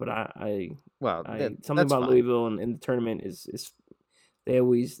Patinos, but something about fine. Louisville and the tournament is they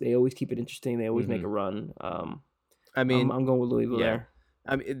always keep it interesting. They always make a run. I'm going with Louisville there.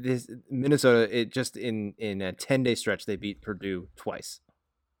 I mean, this Minnesota. It just in a 10-day stretch they beat Purdue twice.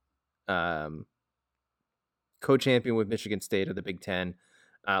 Co-champion with Michigan State of the Big Ten.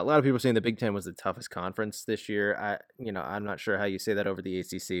 A lot of people are saying the Big Ten was the toughest conference this year. I'm not sure how you say that over the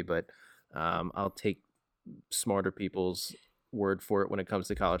ACC, but I'll take smarter people's word for it when it comes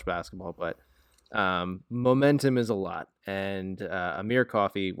to college basketball. But momentum is a lot, and Amir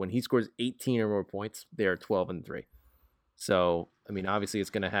Coffey, when he scores 18 or more points, they are 12-3. So I mean, obviously, it's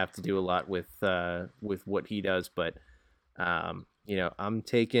going to have to do a lot with what he does, but I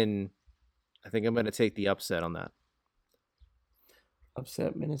think I'm going to take the upset on that.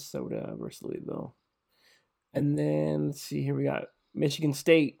 Upset Minnesota versus Louisville. And then let's see here, we got Michigan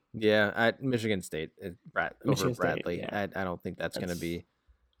State. Yeah, at Michigan State over Bradley. Yeah. I don't think that's going to be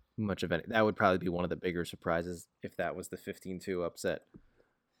much of any. That would probably be one of the bigger surprises if that was the 15-2 upset.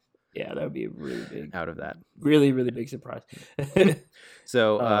 Yeah, that would be a really big out of that. Really, really big surprise.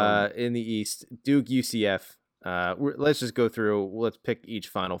 So in the East, Duke, UCF. Let's just go through. Let's pick each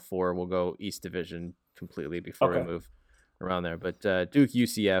Final Four. We'll go East Division completely before we move around there. But Duke,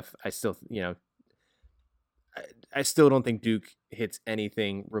 UCF. I still don't think Duke hits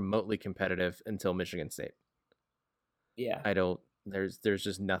anything remotely competitive until Michigan State. Yeah, I don't. There's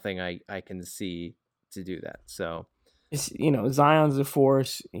just nothing I can see to do that. So. Zion's a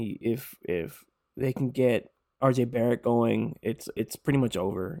force. If they can get RJ Barrett going, it's pretty much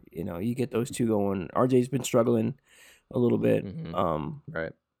over. You get those two going. RJ's been struggling a little bit. Mm-hmm.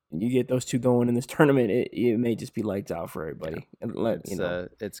 Right. you get those two going in this tournament, it may just be lights out for everybody. Yeah.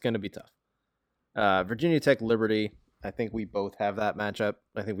 It's going to be tough. Virginia Tech Liberty. I think we both have that matchup.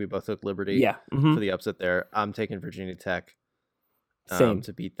 I think we both took Liberty for the upset there. I'm taking Virginia Tech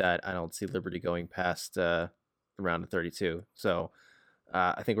to beat that. I don't see Liberty going past the round of 32. So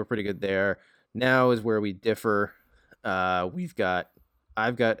I think we're pretty good there. Now is where we differ. I've got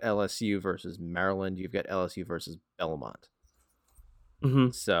LSU versus Maryland. You've got LSU versus Belmont.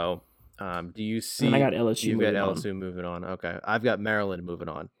 Mm-hmm. So do you see? And I got LSU. You've got LSU moving on. Okay, I've got Maryland moving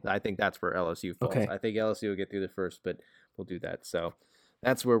on. I think that's where LSU falls. Okay. I think LSU will get through the first, but we'll do that. So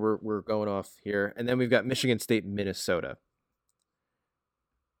that's where we're going off here, and then we've got Michigan State, Minnesota.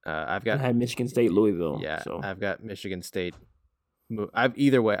 I had Michigan State, Louisville. Yeah, so. I've got Michigan State. I've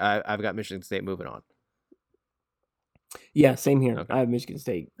got Michigan State moving on. Yeah, same here. Okay. I have Michigan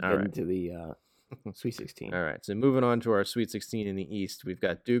State All getting right. to the Sweet 16. All right, so moving on to our Sweet 16 in the East, we've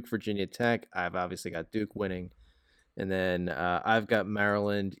got Duke, Virginia Tech. I've obviously got Duke winning, and then I've got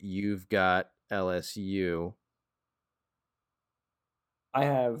Maryland. You've got LSU. I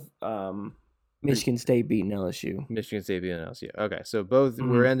have Michigan State beating LSU. Michigan State beating LSU. Okay, so both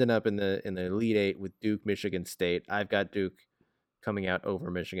we're ending up in the Elite Eight with Duke, Michigan State. I've got Duke coming out over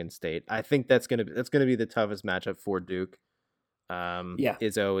Michigan State. I think that's gonna be the toughest matchup for Duke.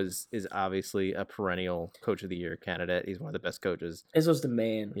 Izzo is obviously a perennial Coach of the Year candidate. He's one of the best coaches. Izzo's the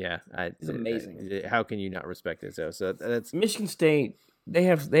man. Yeah, he's amazing. How can you not respect Izzo? So that's Michigan State. They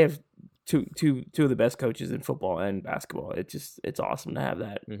have two of the best coaches in football and basketball. It's awesome to have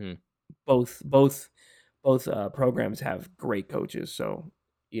that. Mm-hmm. Both programs have great coaches. So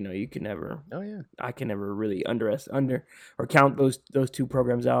you can never. Oh yeah. I can never really count those two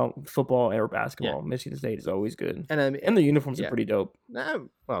programs out. Football or basketball. Yeah. Michigan State is always good, and the uniforms are pretty dope.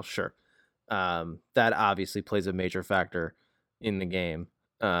 Well, sure. That obviously plays a major factor in the game.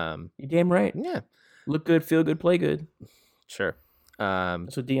 You're damn right. Yeah. Look good, feel good, play good. Sure.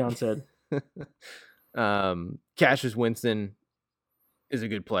 That's what Deion said. Cassius Winston is a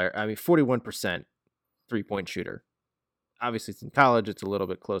good player. 41% 3-point shooter. Obviously, it's in college. It's a little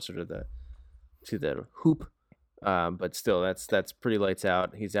bit closer to the hoop, but still, that's pretty lights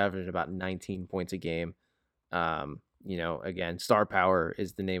out. He's averaging about 19 points a game. Again, star power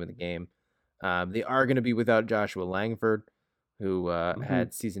is the name of the game. They are going to be without Joshua Langford, who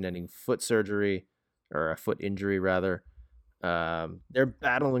had season-ending foot surgery, or a foot injury rather. They're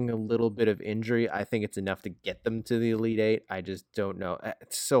battling a little bit of injury. I think it's enough to get them to the Elite Eight. I just don't know.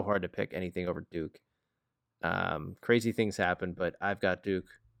 It's so hard to pick anything over Duke. Crazy things happen, but I've got Duke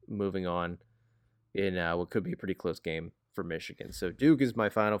moving on in what could be a pretty close game for Michigan. So Duke is my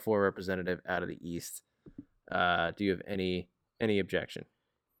Final Four representative out of the East. Do you have any objection?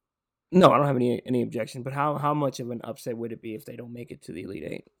 No, I don't have any objection. But how much of an upset would it be if they don't make it to the Elite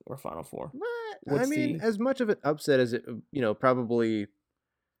Eight or Final Four? As much of an upset as it, probably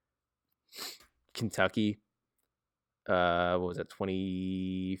Kentucky. What was that?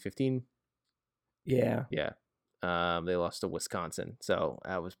 2015. Yeah. They lost to Wisconsin, so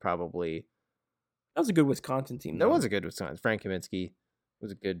that was a good Wisconsin team. That was a good Wisconsin. Frank Kaminsky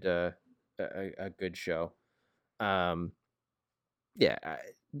was a good good show.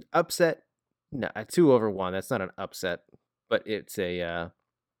 Upset. No, 2-1. That's not an upset, but it's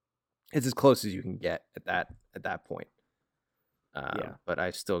as close as you can get at that point. But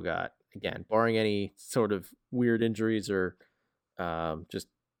I've still got, again, barring any sort of weird injuries or just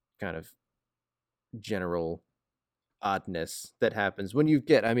kind of general oddness that happens when you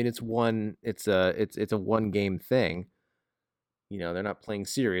get, it's a 1 game thing. They're not playing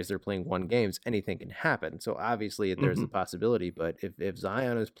series, they're playing 1 games. Anything can happen. So obviously there's a possibility, but if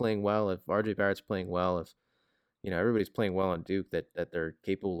Zion is playing well, if RJ Barrett's playing well, if everybody's playing well on Duke that they're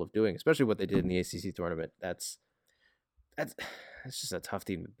capable of doing, especially what they did in the ACC tournament, that's just a tough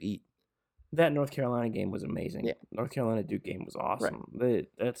team to beat. That North Carolina game was amazing. Yeah. North Carolina Duke game was awesome. Right.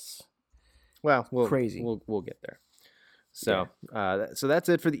 That's crazy. We'll get there. So so that's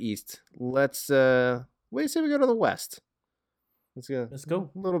it for the East. Let's what do you say we go to the West? Let's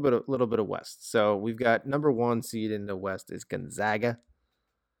go. A little bit of West. So we've got number 1 seed in the West is Gonzaga.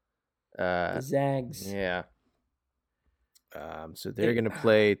 Zags. Yeah. So they're going to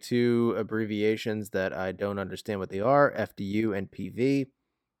play 2 abbreviations that I don't understand what they are: FDU and PV.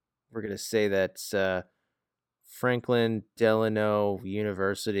 We're going to say that's Franklin Delano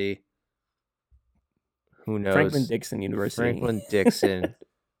University. Who knows? Franklin Dixon University. Franklin Dixon.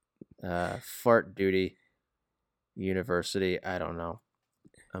 Fart Duty University. I don't know.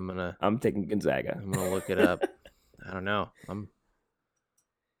 I'm taking Gonzaga. I'm gonna look it up. I don't know.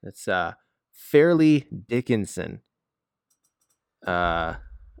 It's Fairleigh Dickinson. I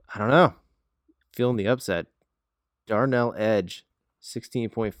I don't know. Feeling the upset. Darnell Edge,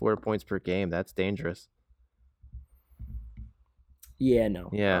 16.4 points per game. That's dangerous. Yeah, no.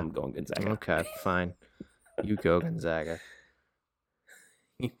 Yeah. I'm going Gonzaga. Okay, fine. You go Gonzaga.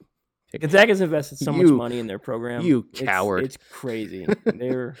 Gonzaga's invested so much money in their program. You coward. It's crazy.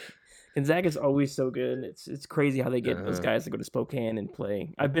 Gonzaga's always so good. It's crazy how they get those guys to go to Spokane and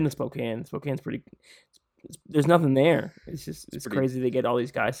play. I've been to Spokane. Spokane's pretty. There's nothing there. It's crazy they get all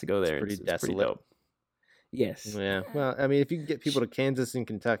these guys to go there. It's pretty dope. Yes. Yeah. Well, I mean, if you can get people to Kansas and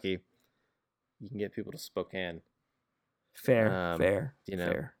Kentucky, you can get people to Spokane. Fair. Fair.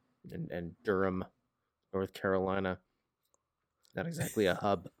 And Durham, North Carolina. Not exactly a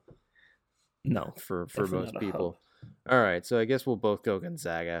hub. No, for most people. All right, so I guess we'll both go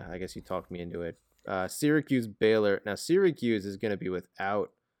Gonzaga. I guess you talked me into it. Syracuse, Baylor. Now Syracuse is going to be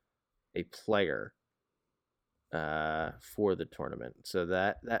without a player for the tournament, so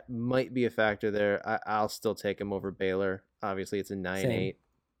that might be a factor there. I'll still take him over Baylor. Obviously, it's a 9-8.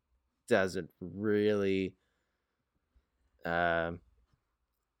 Doesn't really, could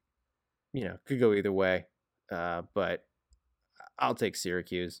go either way. But I'll take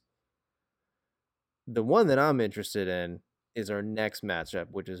Syracuse. The one that I'm interested in is our next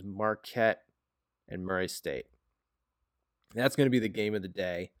matchup, which is Marquette and Murray State. That's going to be the game of the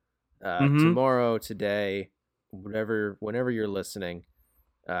day. Tomorrow, today, whenever you're listening,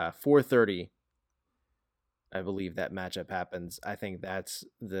 4:30, I believe that matchup happens. I think that's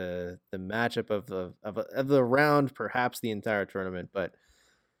the matchup of the round, perhaps the entire tournament. But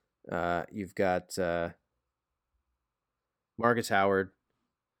you've got Marcus Howard.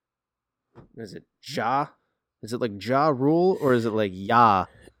 Is it Ja? Is it like Ja Rule or is it like Ja,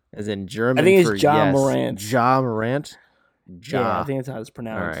 as in German? I think it's Ja Morant. Ja Morant. Ja. Yeah, I think that's how it's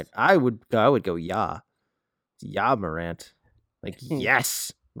pronounced. All right, I would go Ja. Ja Morant. Like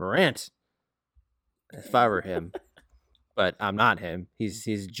yes, Morant. If I were him, but I'm not him. He's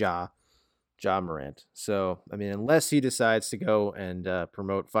Ja Morant. So I mean, unless he decides to go and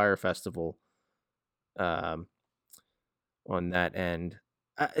promote Fire Festival, on that end.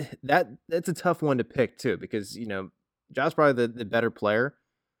 That's a tough one to pick too, because Ja's probably the better player.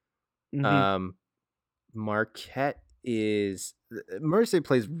 Mm-hmm. Marquette Murray State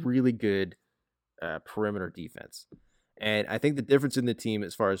plays really good perimeter defense, and I think the difference in the team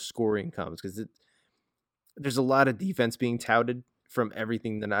as far as scoring comes, because there's a lot of defense being touted from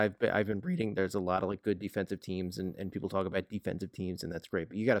everything that I've been reading. There's a lot of like good defensive teams, and people talk about defensive teams, and that's great,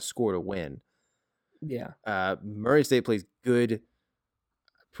 but you got to score to win. Yeah. Murray State plays good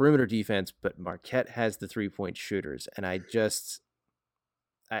perimeter defense, but Marquette has the 3-point shooters, and I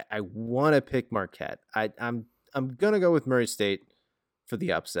want to pick Marquette. I'm gonna go with Murray State for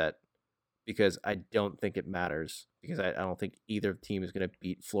the upset because I don't think it matters, because I don't think either team is gonna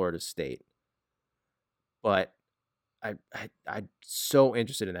beat Florida State. But I'm so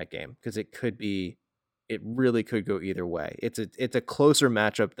interested in that game because it really could go either way. It's a closer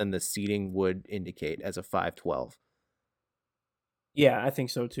matchup than the seeding would indicate as a 5-12. Yeah, I think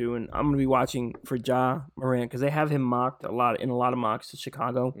so too, and I'm gonna be watching for Ja Morant because they have him mocked in a lot of mocks to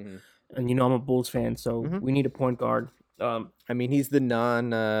Chicago, and I'm a Bulls fan, so we need a point guard. I mean, he's the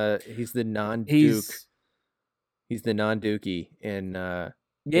non-Duke. He's the non-Dookie in the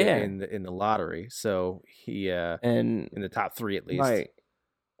lottery, so he and in the top 3 at least.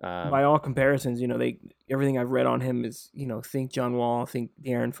 By all comparisons, everything I've read on him is, think John Wall, think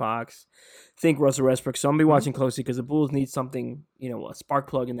De'Aaron Fox, think Russell Westbrook. So I'm gonna be watching closely because the Bulls need something, a spark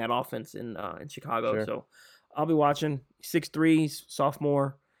plug in that offense in Chicago. Sure. So I'll be watching. 6'3",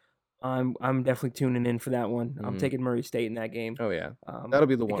 sophomore. I'm definitely tuning in for that one. I'm taking Murray State in that game. Oh yeah, that'll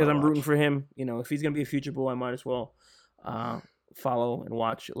be the one because I'm rooting for him. If he's gonna be a future Bull, I might as well follow and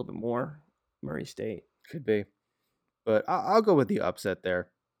watch a little bit more Murray State. Could be, but I'll go with the upset there.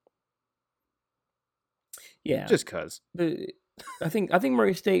 Yeah, just cause. I think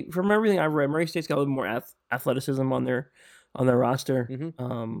Murray State, from everything I've read, Murray State's got a little more athleticism on their roster.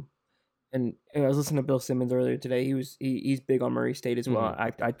 And I was listening to Bill Simmons earlier today. He's big on Murray State as well.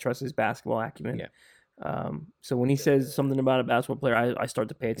 I trust his basketball acumen. Yeah. So when he says something about a basketball player, I start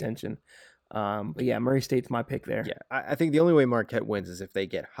to pay attention. But yeah, Murray State's my pick there. Yeah, I think the only way Marquette wins is if they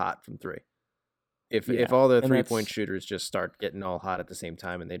get hot from 3. If all the 3-point shooters just start getting all hot at the same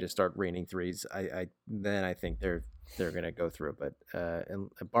time and they just start raining threes, then I think they're gonna go through. But and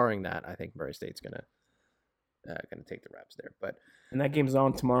barring that, I think Murray State's gonna take the reps there. But and that game's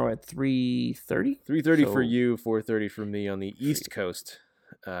on tomorrow at 3:30. 3:30 for you, 4:30 for me on the East Coast.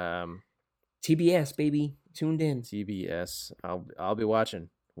 TBS baby, tuned in. TBS. I'll be watching.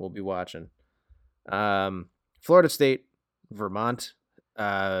 We'll be watching. Florida State, Vermont.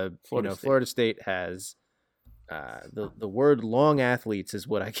 Florida State has the word long athletes is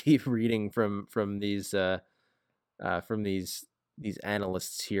what I keep reading from these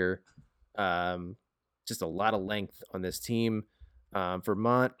analysts here. Just a lot of length on this team.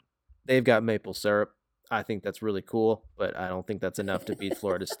 Vermont, they've got maple syrup. I think that's really cool, but I don't think that's enough to beat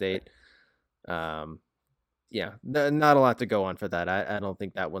Florida State. Not a lot to go on for that. I don't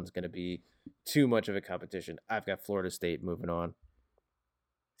think that one's going to be too much of a competition. I've got Florida State moving on.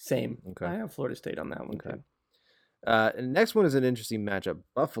 Same. Okay. I have Florida State on that one. Okay. And next one is an interesting matchup.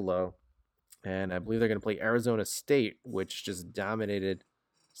 Buffalo, and I believe they're going to play Arizona State, which just dominated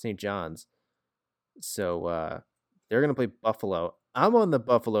St. John's. So they're going to play Buffalo. I'm on the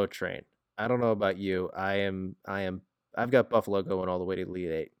Buffalo train. I don't know about you. I've got Buffalo going all the way to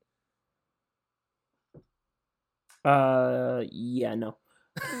Elite Eight. No.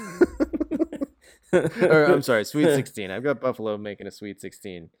 Or, I'm sorry, Sweet 16. I've got Buffalo making a Sweet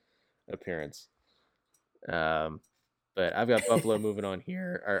 16 appearance. But I've got Buffalo moving on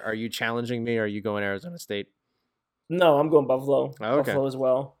here. Are you challenging me? Or are you going Arizona State? No, I'm going Buffalo. Oh, okay. Buffalo as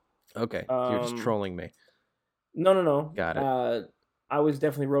well. Okay, you're just trolling me. No. Got it. I was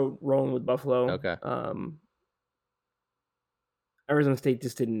definitely rolling with Buffalo. Okay. Arizona State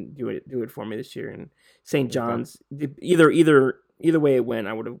just didn't do it for me this year, and St. John's either way it went,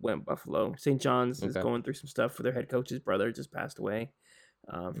 I would have went Buffalo. St. John's is going through some stuff for their head coach's brother just passed away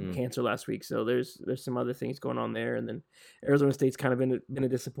from cancer last week, so there's some other things going on there, and then Arizona State's kind of been a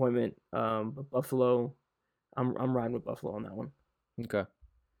disappointment. But Buffalo, I'm riding with Buffalo on that one. Okay.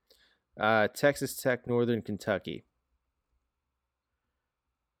 Texas Tech, Northern Kentucky.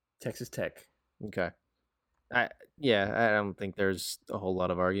 Texas Tech. Okay. I don't think there's a whole lot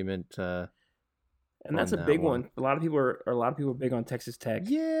of argument. And that's a big one. A lot of people are big on Texas Tech.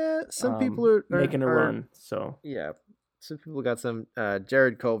 Yeah, some people are making a run. So yeah, some people got some.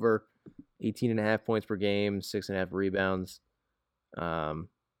 Jared Culver, 18.5 points per game, 6.5 rebounds.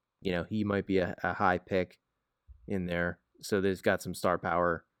 He might be a high pick in there. So they've got some star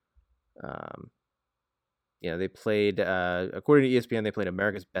power. They played, according to ESPN, they played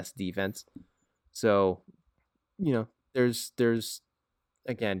America's best defense. So, there's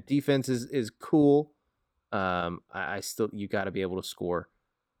again, defense is cool. I still, you got to be able to score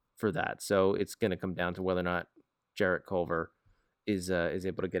for that. So it's going to come down to whether or not Jarrett Culver is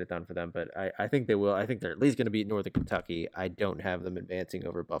able to get it done for them. But I think they will. I think they're at least going to beat Northern Kentucky. I don't have them advancing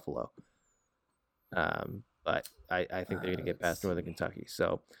over Buffalo. But I think they're going to get past Northern Kentucky.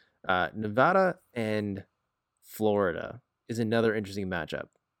 So Nevada and Florida is another interesting matchup.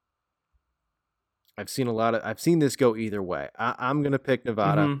 I've seen this go either way. I'm going to pick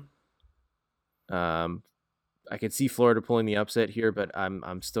Nevada. Mm-hmm. I could see Florida pulling the upset here, but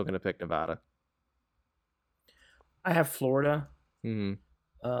I'm still going to pick Nevada. I have Florida.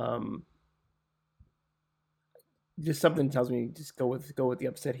 Mm-hmm. Just something tells me just go with the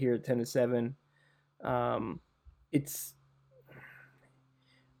upset here at 10-7. It's,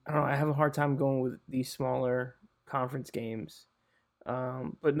 I don't know. I have a hard time going with these smaller conference games.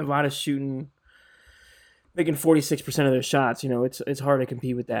 But Nevada's making 46% of their shots. It's hard to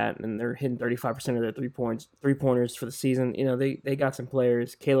compete with that, and they're hitting 35% of their 3-pointers for the season. They got some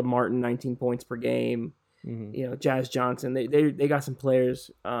players. Caleb Martin, 19 points per game. Mm-hmm. Jazz Johnson. They got some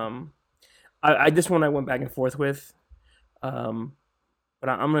players. This one I went back and forth with. But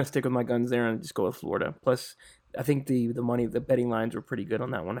I'm going to stick with my guns there and just go with Florida. Plus, I think the betting lines were pretty good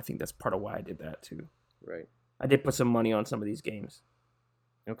on that one. I think that's part of why I did that too. Right. I did put some money on some of these games.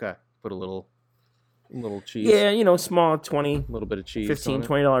 Okay. Put a little cheese. Yeah, small 20. A little bit of cheese. $15,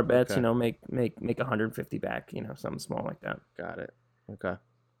 $20 bets, okay. Make 150 back, something small like that. Got it. Okay.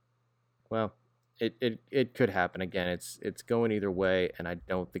 Well, it could happen again. It's going either way, and I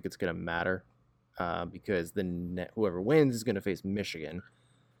don't think it's going to matter. Because whoever wins is going to face Michigan,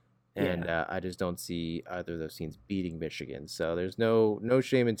 and I just don't see either of those teams beating Michigan. So there's no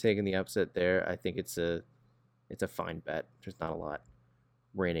shame in taking the upset there. I think it's a fine bet. There's not a lot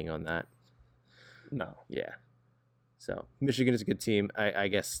raining on that. No. Yeah. So Michigan is a good team. I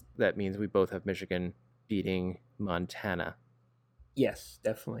guess that means we both have Michigan beating Montana. Yes,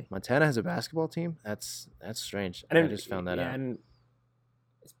 definitely. Montana has a basketball team? That's strange. I just found that out. And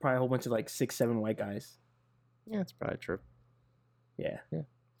it's probably a whole bunch of 6-7 white guys. Yeah, it's probably true. Yeah.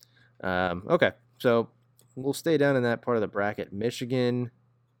 Okay, so we'll stay down in that part of the bracket. Michigan.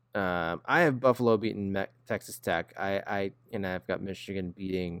 I have Buffalo beating Texas Tech. I've got Michigan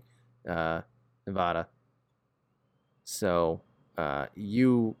beating Nevada. So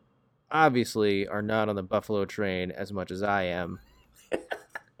you obviously are not on the Buffalo train as much as I am.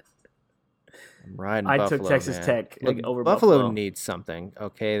 I'm riding I Buffalo, took Texas man. Tech Look, over Buffalo Buffalo. needs something.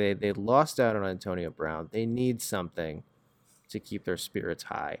 Okay, they lost out on Antonio Brown. They need something to keep their spirits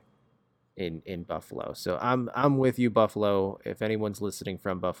high in Buffalo. So I'm with you, Buffalo. If anyone's listening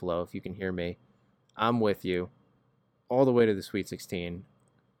from Buffalo, if you can hear me, I'm with you all the way to the Sweet 16,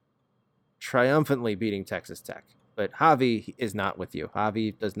 triumphantly beating Texas Tech. But Javi is not with you.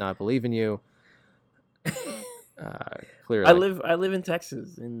 Javi does not believe in you. Clearly, I live in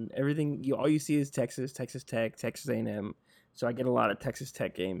Texas, and everything all you see is Texas Tech, Texas A&M. So I get a lot of Texas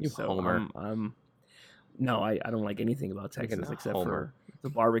Tech games. You so homer. No, I don't like anything about Texas except homer. for the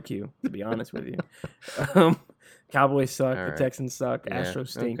barbecue. To be honest with you, Cowboys suck. All The right. Texans suck. Yeah, Astros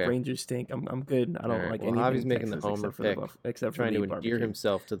stink. okay. Rangers stink. I'm good. I don't All right. like Well, anything. Javi's making Texas the homer except for pick, except for trying the to endear barbecue.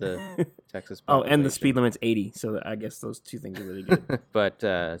 himself to the Texas Oh, population. and the speed limit's 80, so I guess those two things are really good. But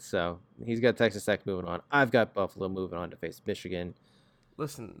so he's got Texas Tech moving on. I've got Buffalo moving on to face Michigan.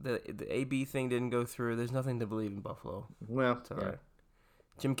 Listen, the AB thing didn't go through. There's nothing to believe in Buffalo. Well, It's all yeah. right.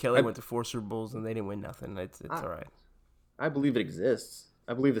 Jim Kelly went to 4 Super Bowls and they didn't win nothing. It's all right. I believe it exists.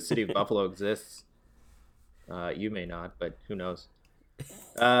 I believe the city of Buffalo exists. You may not, but who knows?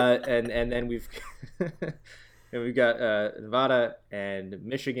 And then we've got Nevada and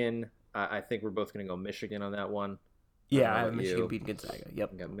Michigan. I think we're both going to go Michigan on that one. Yeah, I have about Michigan you. beating Gonzaga.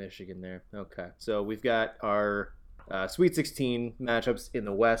 Yep. We got Michigan there. Okay, so we've got our Sweet 16 matchups in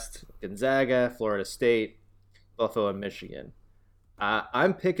the West: Gonzaga, Florida State, Buffalo, and Michigan.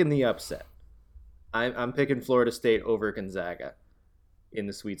 I'm picking the upset. I'm picking Florida State over Gonzaga in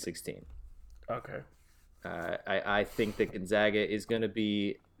the Sweet 16. Okay. I think that Gonzaga is going to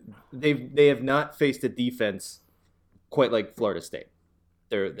be. They have not faced a defense quite like Florida State.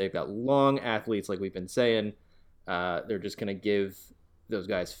 They've got long athletes, like we've been saying. They're just going to give those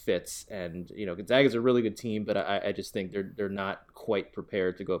guys fits, and Gonzaga's a really good team, but I just think they're not quite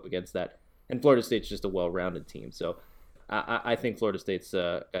prepared to go up against that. And Florida State's just a well-rounded team, so I think Florida State's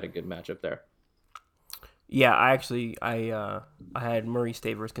got a good matchup there. Yeah, I had Murray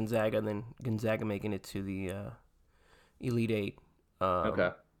State versus Gonzaga, and then Gonzaga making it to the Elite Eight.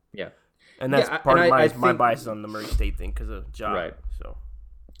 Okay, yeah, and that's part of my bias on the Murray State thing because of Ja. Right. So,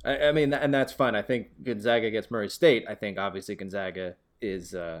 I mean, and that's fine. I think Gonzaga against Murray State. I think obviously Gonzaga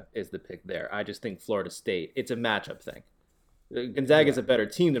is the pick there. I just think Florida State. It's a matchup thing. Gonzaga is a better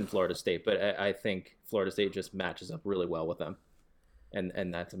team than Florida State, but I think Florida State just matches up really well with them,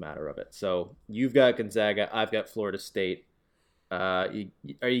 and that's a matter of it. So you've got Gonzaga, I've got Florida State. Are you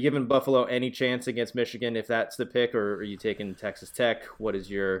giving Buffalo any chance against Michigan if that's the pick, or are you taking Texas Tech? What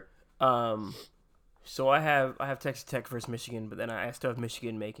is your? So I have Texas Tech versus Michigan, but then I still have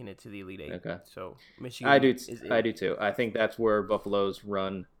Michigan making it to the Elite Eight. Okay. So Michigan. I do too. I think that's where Buffalo's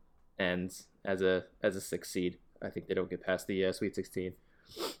run ends as a 6th seed. I think they don't get past the Sweet 16.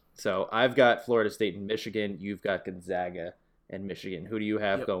 So I've got Florida State and Michigan. You've got Gonzaga and Michigan. Who do you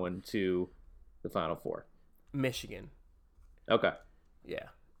have going to the Final Four? Michigan. Okay. Yeah.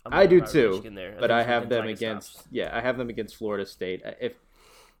 I do too. But I have them against I have them against Florida State.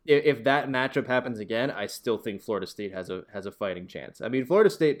 If that matchup happens again, I still think Florida State has a fighting chance. I mean, Florida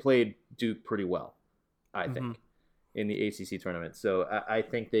State played Duke pretty well, I think, in the ACC tournament. So I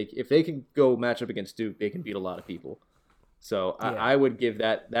think if they can go match up against Duke, they can beat a lot of people. So I would give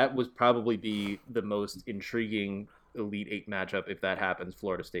that would probably be the most intriguing Elite Eight matchup if that happens.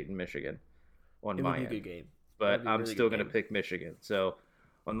 Florida State and Michigan on my end. It would be a good game. But I'm still going to pick Michigan. So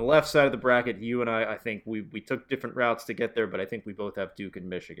on the left side of the bracket, you and I think we took different routes to get there, but I think we both have Duke and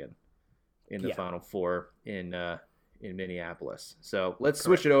Michigan in the Final Four in Minneapolis. So let's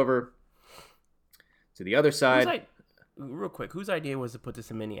switch it over to the other side. Real quick, whose idea was to put this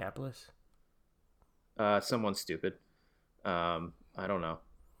in Minneapolis? Someone stupid. I don't know.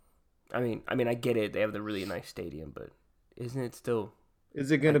 I mean, I get it. They have the really nice stadium, but isn't it still? Is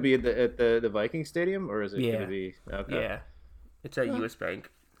it going to be at the Viking Stadium, or is it going to be? Okay. Yeah, it's at US Bank.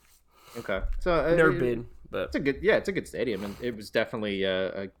 Okay, so never been, but it's a good stadium, and it was definitely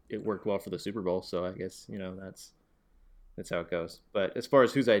it worked well for the Super Bowl. So I guess that's how it goes. But as far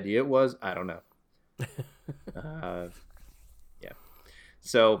as whose idea it was, I don't know. Yeah.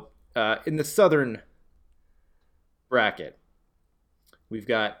 So in the Southern bracket, we've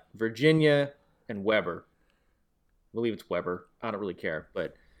got Virginia and Weber. I believe it's Weber. I don't really care,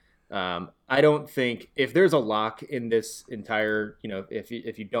 but I don't think if there's a lock in this entire,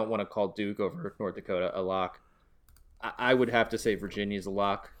 if you don't want to call Duke over North Dakota a lock, I would have to say Virginia's a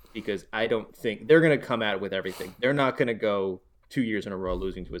lock because I don't think they're going to come at it with everything. They're not going to go 2 years in a row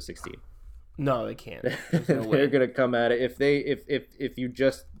losing to a 16. No, they can't. No they're going to come at it if you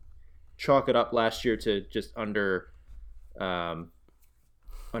just chalk it up last year to just under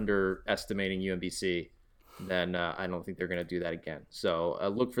underestimating UMBC, then I don't think they're going to do that again. So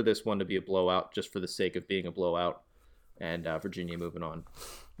look for this one to be a blowout just for the sake of being a blowout, and Virginia moving on.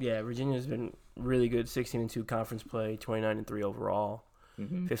 Yeah, Virginia's been really good. 16-2 conference play, 29-3 overall,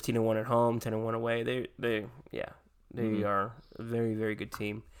 15-1 at home, 10-1 away. They are a very, very good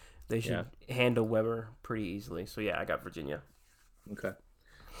team. They should handle Weber pretty easily. So yeah, I got Virginia. Okay.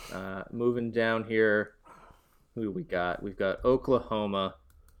 Moving down here, who do we got? We've got Oklahoma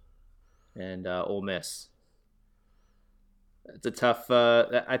and Ole Miss. It's a tough.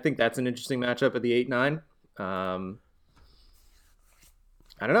 I think that's an interesting matchup at the 8-9. I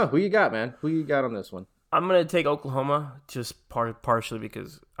don't know. Who you got, man? Who you got on this one? I'm gonna take Oklahoma just partially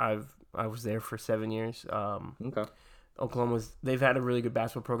because I was there for 7 years. Okay. They've had a really good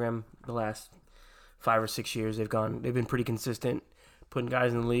basketball program the last 5 or 6 years. They've been pretty consistent, putting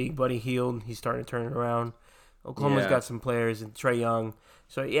guys in the league. Buddy Hield, he's starting to turn it around. Oklahoma's got some players, and Trae Young.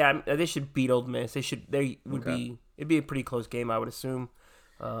 So yeah, they should beat Ole Miss. It'd be a pretty close game, I would assume.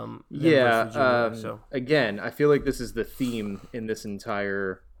 Again, I feel like this is the theme in this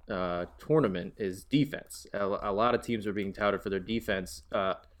entire tournament is defense. A lot of teams are being touted for their defense.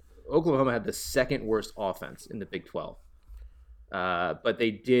 Oklahoma had the second worst offense in the Big 12, but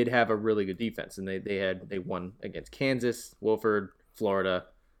they did have a really good defense, and they won against Kansas, Wofford, Florida.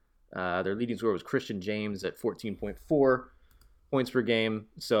 Their leading scorer was Christian James at 14.4 points per game.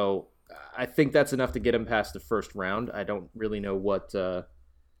 So I think that's enough to get him past the first round. I don't really know what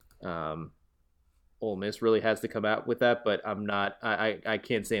Ole Miss really has to come out with that, but I'm not. I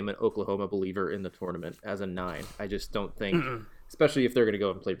can't say I'm an Oklahoma believer in the tournament as a 9. I just don't think, especially if they're going to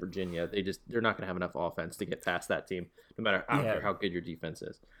go and play Virginia, they're not going to have enough offense to get past that team, no matter I don't care how good your defense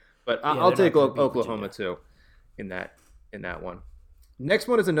is. But I'll take Oklahoma too in that one. Next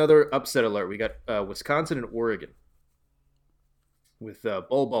one is another upset alert. We got Wisconsin and Oregon with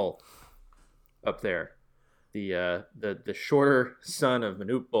Bol up there. The shorter son of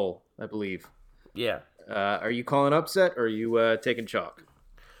Manute Bol, I believe. Yeah. Are you calling upset or are you taking chalk?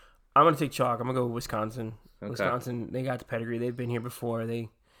 I'm going to take chalk. I'm going to go with Wisconsin. Okay. Wisconsin, they got the pedigree. They've been here before. They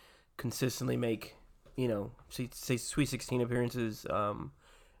consistently make, Sweet 16 appearances.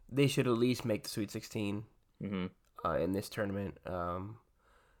 They should at least make the Sweet 16 in this tournament.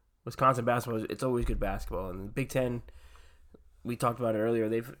 Wisconsin basketball, it's always good basketball. And the Big Ten, we talked about it earlier,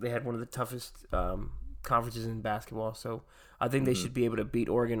 they had one of the toughest conferences in basketball, so I think they should be able to beat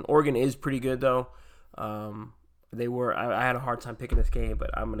Oregon. Oregon is pretty good though. I had a hard time picking this game, but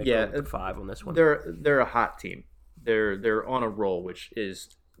I'm gonna go with 5 on this one. They're a hot team. They're on a roll, which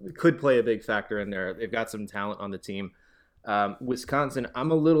could play a big factor in there. They've got some talent on the team. Wisconsin,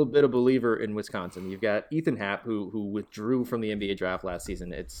 I'm a little bit a believer in Wisconsin. You've got Ethan Happ who withdrew from the NBA draft last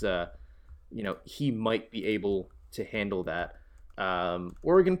season. It's he might be able to handle that.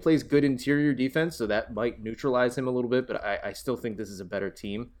 Oregon plays good interior defense, so that might neutralize him a little bit, but I still think this is a better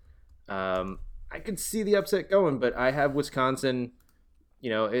team. I could see the upset going, but I have Wisconsin.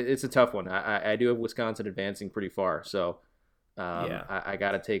 It's a tough one. I do have Wisconsin advancing pretty far, so I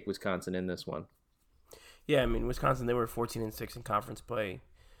got to take Wisconsin in this one. Yeah, I mean, Wisconsin, they were 14-6 in conference play,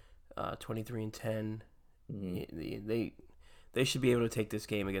 23-10. They should be able to take this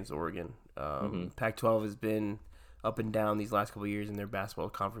game against Oregon. Pac-12 has been up and down these last couple of years in their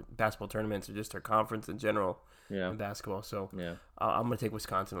basketball tournaments or just their conference in general in basketball. So I'm going to take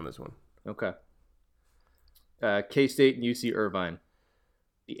Wisconsin on this one. Okay. K-State and UC Irvine,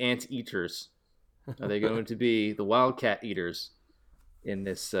 the Ant-Eaters. Are they going to be the Wildcat Eaters in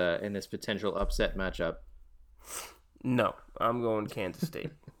this potential upset matchup? No, I'm going Kansas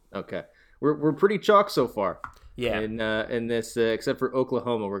State. Okay. We're pretty chalk so far. Yeah. In this, except for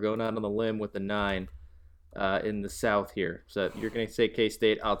Oklahoma, we're going out on the limb with the 9 in the South here. So you're going to say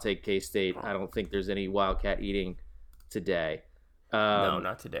K-State. I'll take K-State. I don't think there's any Wildcat eating today. No,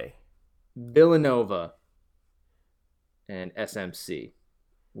 not today. Villanova and SMC.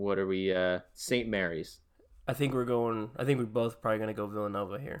 What are we? St. Mary's. I think we're both probably going to go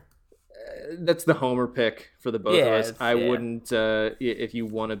Villanova here. That's the homer pick for the both of us. I wouldn't, if you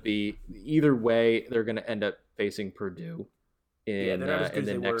want to be either way, they're going to end up facing Purdue in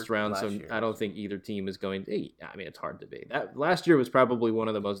the next round. So I don't think either team is going to. I mean, it's hard to be. That last year was probably one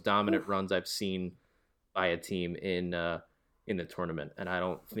of the most dominant runs I've seen by a team in the tournament, and I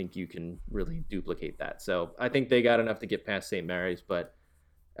don't think you can really duplicate that. So I think they got enough to get past St. Mary's, but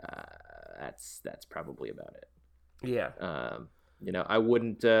that's probably about it. Yeah. I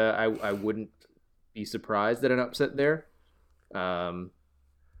wouldn't be surprised at an upset there,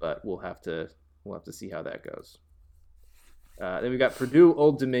 but we'll have to see how that goes. Then we got Purdue,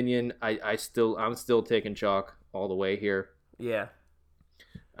 Old Dominion. I'm still taking chalk all the way here. Yeah.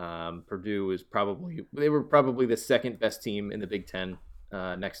 Purdue were probably the second best team in the Big Ten,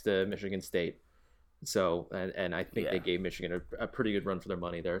 next to Michigan State. So, and I think they gave Michigan a pretty good run for their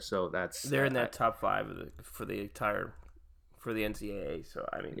money there. So they're in that top 5 for the NCAA. So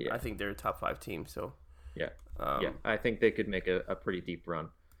I mean, I think they're a top 5 team. So I think they could make a pretty deep run.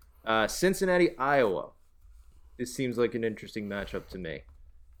 Cincinnati, Iowa. This seems like an interesting matchup to me.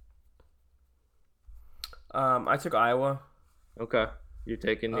 I took Iowa. Okay, you're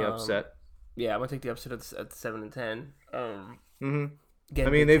taking the upset. Yeah, I'm gonna take the upset at 7-10. I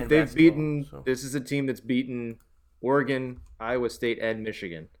mean, they've beaten. So. This is a team that's beaten Oregon, Iowa State, and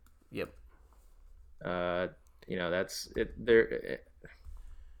Michigan. Yep. That's it.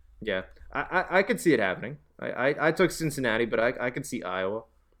 Yeah, I could see it happening. I took Cincinnati, but I could see Iowa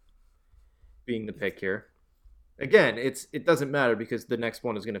being the pick here. Again, it doesn't matter because the next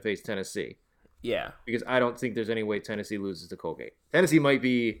one is going to face Tennessee. Yeah. Because I don't think there's any way Tennessee loses to Colgate. Tennessee might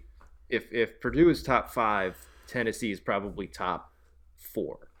be, if Purdue is top 5, Tennessee is probably top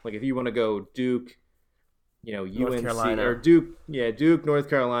 4. Like if you want to go Duke, UNC Carolina. Or Duke, North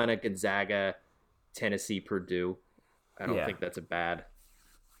Carolina, Gonzaga, Tennessee, Purdue. I don't think that's a bad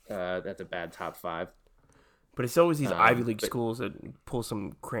top 5. But it's always these Ivy League schools that pull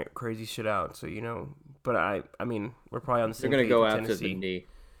some crazy shit out. So but I mean, we're probably on the same. They're going to go after Tennessee. the knee.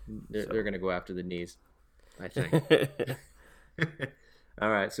 They're going to go after the knees, I think. All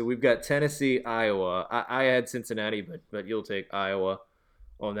right, so we've got Tennessee, Iowa. I had Cincinnati, but you'll take Iowa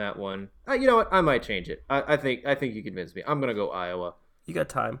on that one. You know what? I might change it. I think you convinced me. I'm going to go Iowa. You got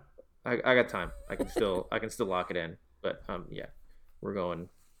time. I got time. I can still lock it in. But we're going.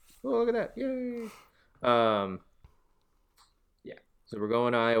 Oh, look at that! Yay! So we're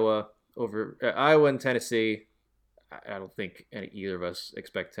going Iowa over Iowa and Tennessee. I don't think either of us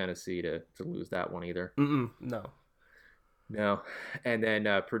expect Tennessee to lose that one either. No. And then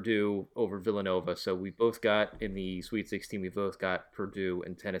Purdue over Villanova. So we both got in the Sweet 16. We both got Purdue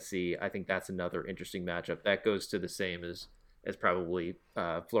and Tennessee. I think that's another interesting matchup. That goes to the same as probably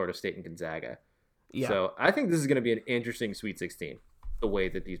Florida State and Gonzaga. Yeah. So I think this is going to be an interesting Sweet 16. The way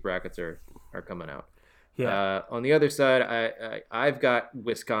that these brackets are coming out. Yeah. On the other side, I've got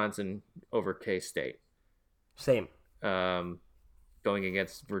Wisconsin over K-State. Same. Going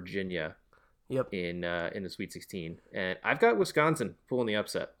against Virginia. Yep. In the Sweet 16, and I've got Wisconsin pulling the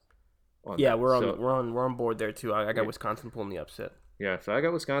upset. We're on board there too. I got Wisconsin pulling the upset. Yeah, so I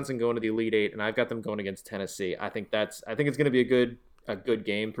got Wisconsin going to the Elite Eight, and I've got them going against Tennessee. I think it's going to be a good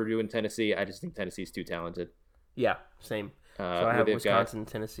game, Purdue and Tennessee. I just think Tennessee's too talented. Yeah, same. So I have Wisconsin,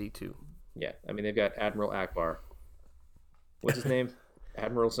 Tennessee too. Yeah, I mean they've got Admiral Akbar. What's his name?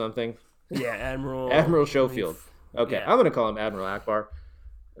 Admiral something. Yeah, Admiral Schofield. Okay, yeah. I'm going to call him Admiral Akbar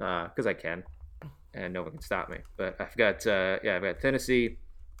because I can. And no one can stop me. But I've got Tennessee,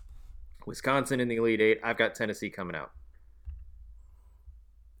 Wisconsin in the Elite Eight. I've got Tennessee coming out.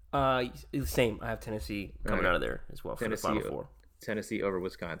 Same. I have Tennessee coming out of there as well for the Final Four. Tennessee over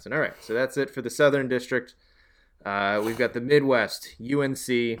Wisconsin. All right, so that's it for the Southern District. We've got the Midwest,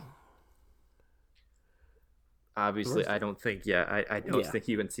 UNC. Obviously, I don't think. I don't think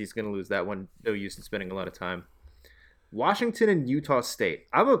UNC is going to lose that one. No use in spending a lot of time. Washington and Utah State.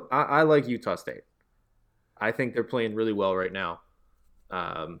 I like Utah State. I think they're playing really well right now.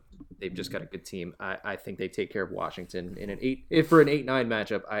 They've just got a good team. I think they take care of Washington in for an 8-9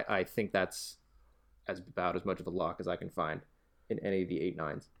 matchup. I think that's about as much of a lock as I can find in any of the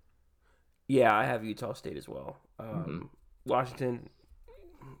 8-9s. Yeah, I have Utah State as well. Washington,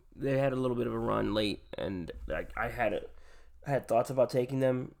 they had a little bit of a run late, and I had thoughts about taking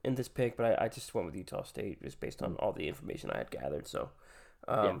them in this pick, but I just went with Utah State just based on all the information I had gathered. So,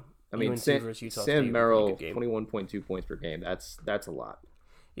 I mean, Sam Merrill, 21.2 points per game. That's a lot.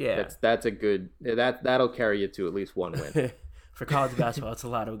 Yeah, that's a good. That'll carry you to at least one win. For college basketball, it's a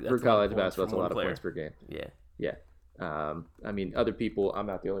lot of. For college basketball, it's a lot of points per game. Yeah. I mean, other people. I'm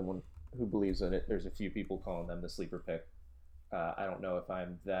not the only one who believes in it. There's a few people calling them the sleeper pick. I don't know if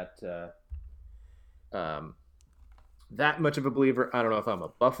I'm that much of a believer. I don't know if I'm a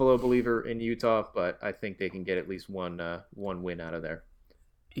Buffalo believer in Utah, but I think they can get at least one win out of there.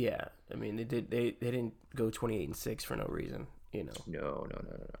 Yeah, I mean they didn't go 28-6 for no reason, No.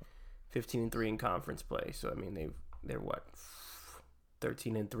 15-3 in conference play. So I mean they're what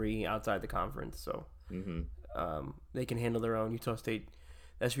 13-3 outside the conference. So they can handle their own. Utah State.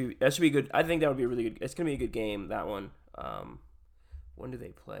 That should be good. I think that would be a really good. It's gonna be a good game. That one. When do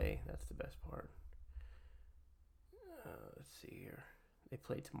they play? That's the best part. Let's see here. They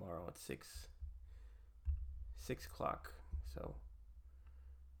play tomorrow at 6 o'clock. So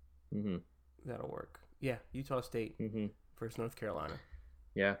that'll work. Yeah, Utah State versus North Carolina.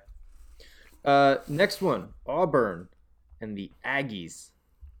 Yeah. Next one, Auburn and the Aggies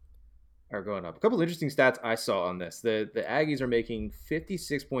are going up. A couple interesting stats I saw on this. The Aggies are making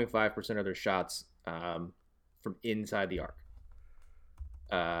 56.5% of their shots from inside the arc.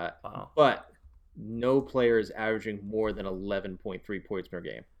 Wow. But no player is averaging more than 11.3 points per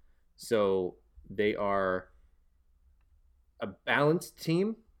game. So they are a balanced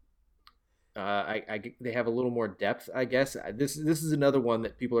team. They have a little more depth, I guess. This is another one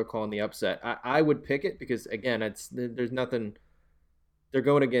that people are calling the upset. I would pick it because, again, there's nothing. They're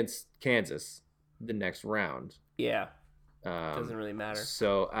going against Kansas the next round. Yeah, doesn't really matter.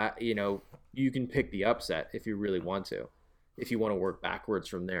 So you can pick the upset if you really want to, if you want to work backwards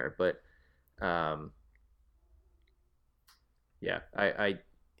from there. But yeah,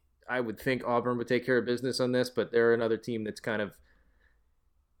 I would think Auburn would take care of business on this, but they're another team that's kind of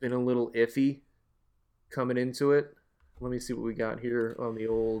been a little iffy coming into it. Let me see what we got here on the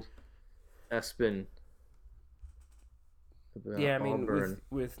old ESPN. Yeah, I mean,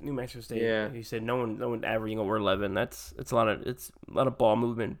 with New Mexico State, yeah. You said no one averaging over 11. It's a lot of ball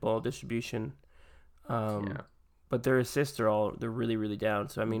movement, ball distribution. But their assists they're really, really down.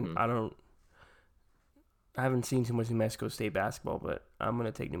 So I mean, I haven't seen too much New Mexico State basketball, but I'm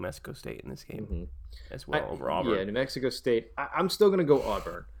gonna take New Mexico State in this game as well over Auburn. Yeah, New Mexico State. I'm still gonna go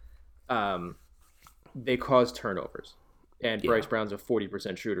Auburn. They cause turnovers. And Bryce Brown's a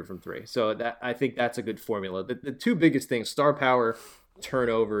 40% shooter from three. So I think that's a good formula. The two biggest things, star power,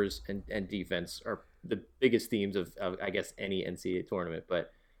 turnovers, and defense are the biggest themes of I guess, any NCAA tournament.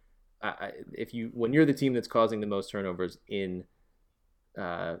 But when you're the team that's causing the most turnovers in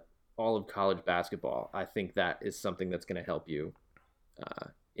all of college basketball, I think that is something that's going to help you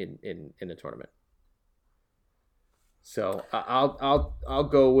in the tournament. So I'll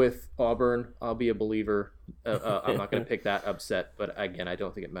go with Auburn. I'll be a believer. I'm not going to pick that upset, but again, I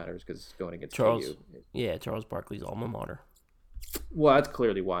don't think it matters because it's going against KU. Yeah, Charles Barkley's alma mater. Well, that's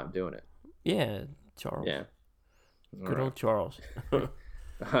clearly why I'm doing it. Yeah, Charles. Yeah, good old Charles.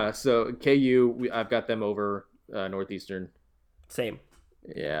 So KU, I've got them over Northeastern. Same.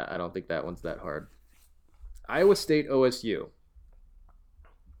 Yeah, I don't think that one's that hard. Iowa State, OSU.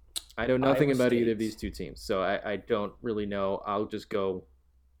 I know nothing about either of these two teams, so I don't really know. I'm just going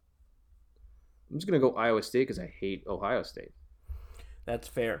to go Iowa State because I hate Ohio State. That's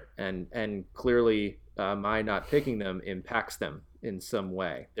fair. And clearly my not picking them impacts them in some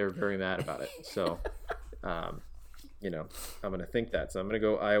way. They're very mad about it. So, I'm going to think that. So I'm going to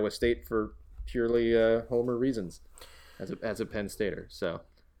go Iowa State for purely homer reasons as a Penn Stater. So.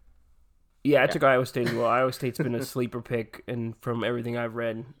 Yeah, I took Iowa State as well. Iowa State's been a sleeper pick, and from everything I've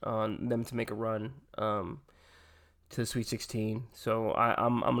read on them to make a run to the Sweet 16. So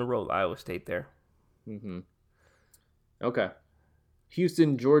I'm gonna roll with Iowa State there. Okay.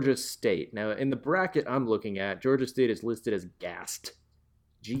 Houston, Georgia State. Now in the bracket I'm looking at, Georgia State is listed as GAST.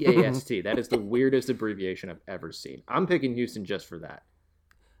 GAST. That is the weirdest abbreviation I've ever seen. I'm picking Houston just for that.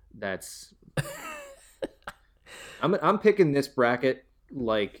 That's. I'm picking this bracket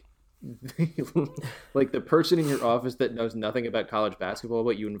like the person in your office that knows nothing about college basketball,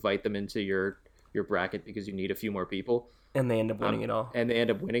 but you invite them into your bracket because you need a few more people, and they end up winning it all. And they end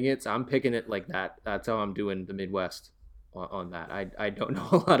up winning it. So I'm picking it like that. That's how I'm doing the Midwest on that. I don't know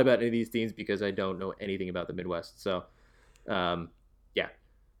a lot about any of these teams because I don't know anything about the Midwest. So,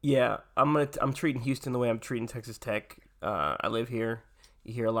 yeah. I'm treating Houston the way I'm treating Texas Tech. I live here.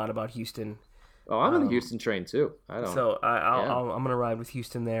 You hear a lot about Houston. Oh, I'm on the Houston train too. I'm gonna ride with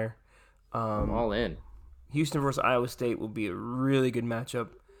Houston there. I'm all in. Houston versus Iowa State will be a really good matchup,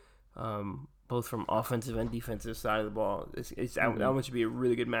 both from offensive and defensive side of the ball. That one should be a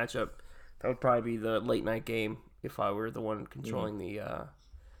really good matchup. That would probably be the late night game if I were the one controlling the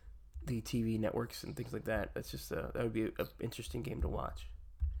TV networks and things like that. That's just that would be an interesting game to watch.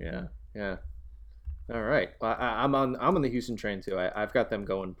 Yeah. All right. Well, I'm on the Houston train too. I've got them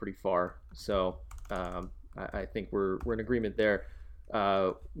going pretty far, so I think we're in agreement there.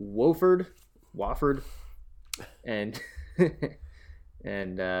 Wofford, and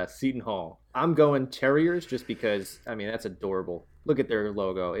Seton Hall. I'm going Terriers just because, I mean, that's adorable. Look at their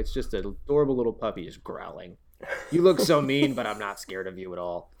logo. It's just an adorable little puppy just growling. You look so mean, but I'm not scared of you at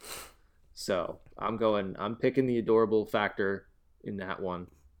all. So I'm picking the adorable factor in that one.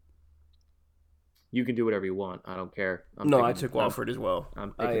 You can do whatever you want. I don't care. I took Wofford as well.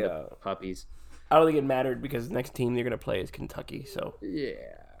 I'm picking the puppies. I don't think it mattered because the next team they're going to play is Kentucky. So yeah,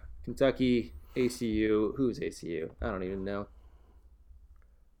 Kentucky, ACU. Who's ACU? I don't even know.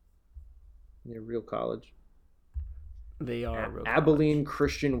 They're real college. They are real Abilene college.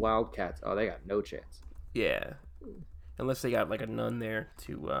 Christian Wildcats. Oh, they got no chance. Yeah. unless they got like a nun there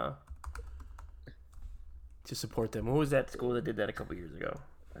to support them. What was that school that did that a couple years ago?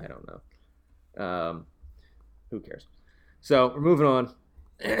 I don't know. Who cares? So we're moving on.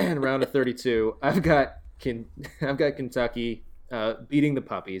 Round of 32. I've got Kentucky beating the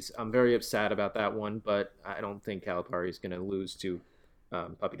Puppies. I'm very upset about that one, but I don't think Calipari is going to lose to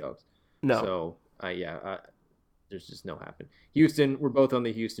Puppy Dogs. No. So there's just no happen. Houston, we're both on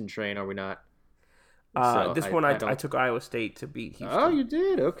the Houston train, are we not? I took Iowa State to beat Houston. Oh, you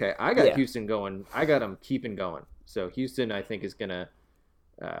did? Okay. I got Houston going. I got them keeping going. So Houston, I think, is going to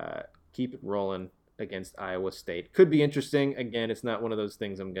keep it rolling against Iowa State. Could be interesting. Again, it's not one of those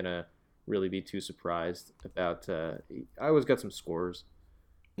things I'm going to really be too surprised about. Iowa's got some scores.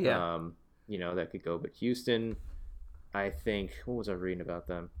 Yeah. That could go. But Houston, I think, what was I reading about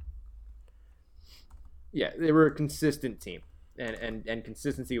them? Yeah, they were a consistent team. And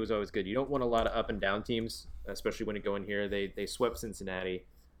consistency was always good. You don't want a lot of up and down teams, especially when you go in here. They swept Cincinnati.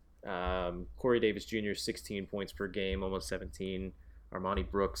 Corey Davis Jr. 16 points per game, almost 17. Armani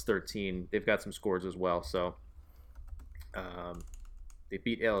Brooks 13. They've got some scores as well. So they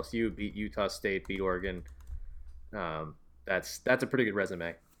beat LSU, beat Utah State, beat Oregon. That's a pretty good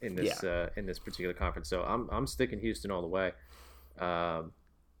resume in this particular conference. So I'm sticking Houston all the way.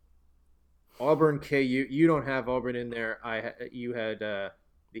 Auburn, KU. You don't have Auburn in there. You had the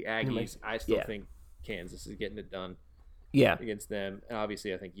Aggies. I still think Kansas is getting it done. Yeah, against them. And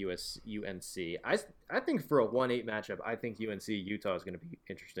obviously, I think UNC. I think for a 1-8 matchup, I think UNC Utah is going to be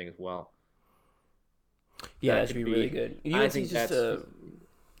interesting as well. Yeah, that should be really good. UNC's just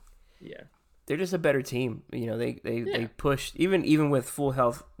they're just a better team. They pushed even with full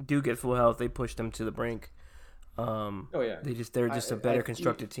health. Duke at full health, they pushed them to the brink. They're just a better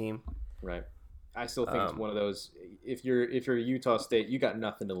constructed team. Right. I still think it's one of those. If you're Utah State, you got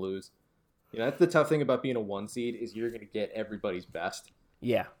nothing to lose. That's the tough thing about being a 1 seed is you're going to get everybody's best.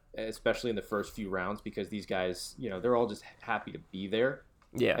 Yeah. Especially in the first few rounds because these guys, they're all just happy to be there.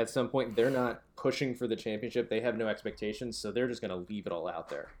 Yeah. At some point, they're not pushing for the championship. They have no expectations, so they're just going to leave it all out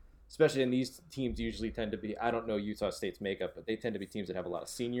there. Especially in these teams usually tend to be, I don't know Utah State's makeup, but they tend to be teams that have a lot of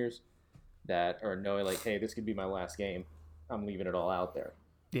seniors that are knowing like, hey, this could be my last game. I'm leaving it all out there.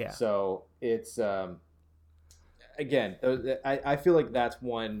 Yeah. So it's again, I feel like that's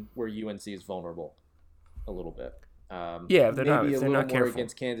one where UNC is vulnerable a little bit. If they're not careful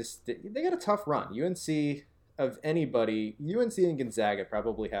against Kansas. They got a tough run. UNC of anybody, UNC and Gonzaga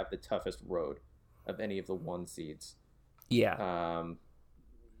probably have the toughest road of any of the 1 seeds. Yeah.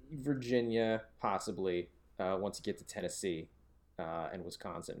 Virginia possibly once you get to Tennessee and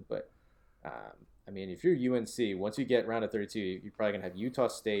Wisconsin, but. If you're UNC, once you get round of 32, you're probably going to have Utah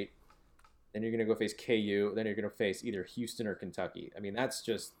State, then you're going to go face KU, then you're going to face either Houston or Kentucky. That's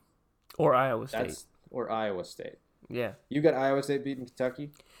just... Or Iowa State. Or Iowa State. Yeah. You got Iowa State beating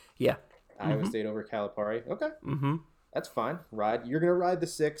Kentucky? Yeah. Iowa State over Calipari? Okay. Mm-hmm. That's fine. You're going to ride the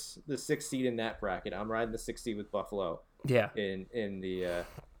 6th seed in that bracket. I'm riding the 6th seed with Buffalo. Yeah. In the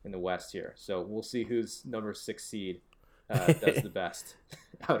West here. So we'll see who's number 6 seed does the best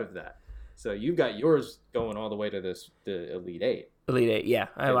out of that. So you've got yours going all the way to the Elite 8. Elite 8, yeah.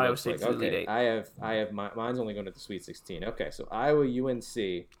 I have Iowa State to Elite 8. I have mine's only going to the Sweet 16. Okay, so Iowa, UNC.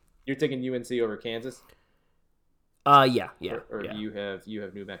 You're taking UNC over Kansas? Yeah. Or yeah. you have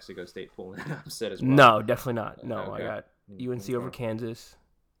New Mexico State pulling that upset as well? No, definitely not. No, okay. I got UNC over Kansas.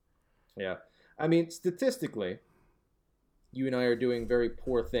 Yeah. Statistically, you and I are doing very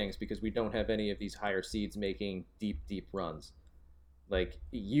poor things because we don't have any of these higher seeds making deep runs. Like,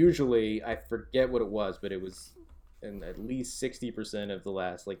 usually, I forget what it was, but it was in at least 60% of the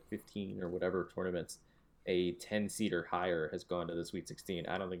last, 15 or whatever tournaments, a 10 seed or higher has gone to the Sweet 16.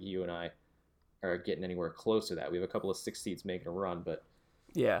 I don't think you and I are getting anywhere close to that. We have a couple of 6 seeds making a run, but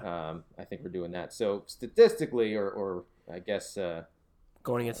yeah, I think we're doing that. So, statistically, or I guess...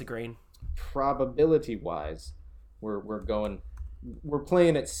 going against the grain. Probability-wise, we're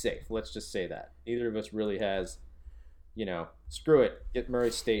playing it safe. Let's just say that. Neither of us really has... screw it. Get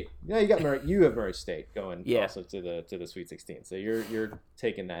Murray State. Yeah, you got Murray. You have Murray State going also to the Sweet 16. So you're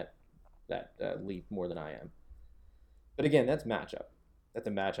taking that leap more than I am. But again, that's matchup. That's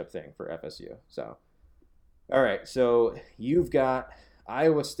a matchup thing for FSU. So, all right. So you've got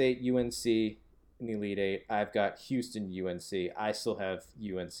Iowa State, UNC in the Elite 8. I've got Houston, UNC. I still have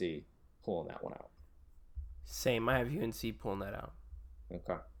UNC pulling that one out. Same. I have UNC pulling that out.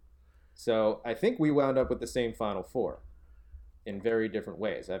 Okay. So I think we wound up with the same Final Four in very different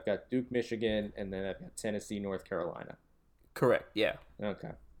ways. I've got Duke, Michigan, and then I've got Tennessee, North Carolina. Correct, yeah.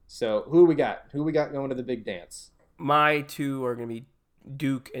 Okay. So who we got? Who we got going to the big dance? My 2 are going to be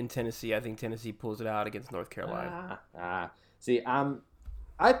Duke and Tennessee. I think Tennessee pulls it out against North Carolina. See,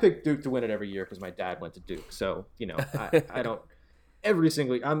 I pick Duke to win it every year because my dad went to Duke. So I don't every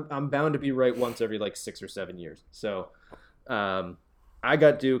single. I'm bound to be right once every like 6 or 7 years. So I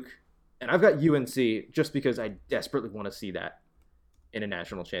got Duke, and I've got UNC just because I desperately want to see that in a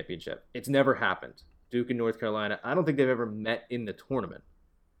national championship. It's never happened. Duke and North Carolina. I don't think they've ever met in the tournament.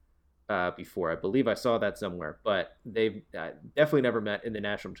 Before. I believe I saw that somewhere, but they've definitely never met in the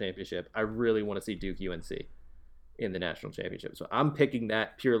national championship. I really want to see Duke UNC in the national championship. So I'm picking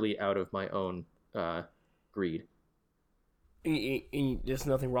that purely out of my own greed. There's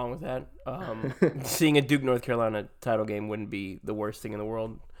nothing wrong with that. Seeing a Duke North Carolina title game wouldn't be the worst thing in the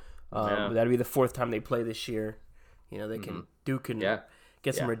world. That'd be the 4th time they play this year. They can Duke can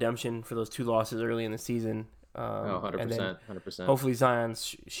get some redemption for those 2 losses early in the season. 100%. Hopefully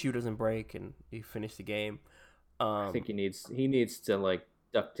Zion's shoe doesn't break and he finish the game. I think he needs to like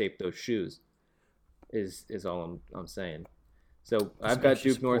duct tape those shoes. Is all I'm saying. So I've got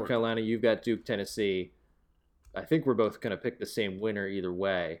Duke North Carolina. You've got Duke Tennessee. I think we're both gonna pick the same winner either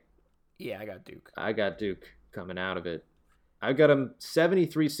way. Yeah, I got Duke. I got Duke coming out of it. I've got them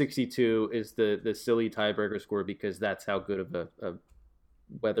 73-62 is the silly tiebreaker score because that's how good of a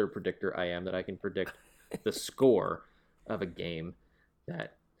weather predictor I am that I can predict the score of a game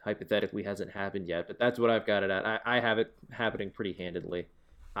that hypothetically hasn't happened yet, but that's what I've got it at. I have it happening pretty handedly,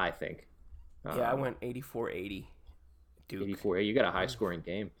 I think. I went 84-80. Duke. 84-80. You got a high-scoring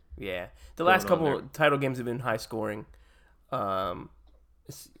game. Yeah. The last couple title games have been high-scoring.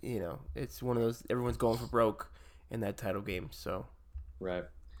 It's one of those, everyone's going for broke in that title game, so. Right.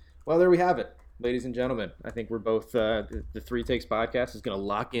 Well, there we have it, ladies and gentlemen. I think we're both, the Three Takes podcast is going to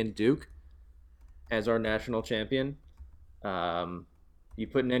lock in Duke as our national champion. You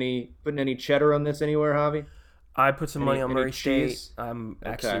putting any cheddar on this anywhere, Javi? I put some money on Murray State. I'm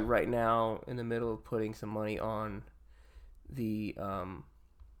actually right now in the middle of putting some money on the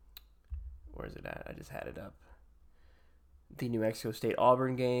where is it at? I just had it up. The New Mexico State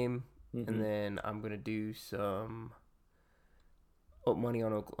Auburn game, and then I'm gonna do some money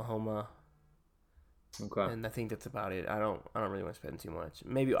on Oklahoma. Okay. And I think that's about it. I don't really want to spend too much.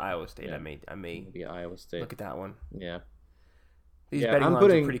 Maybe Iowa State. Yeah. I may maybe Iowa State. Look at that one. Yeah. These betting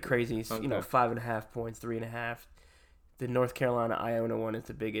lines are pretty crazy. Okay. 5.5 points, 3.5. The North Carolina Iona one is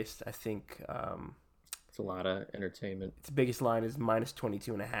the biggest. I think it's a lot of entertainment. Its biggest line is minus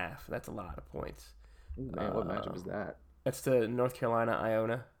 22.5. That's a lot of points. Ooh, man, what matchup is that? That's the North Carolina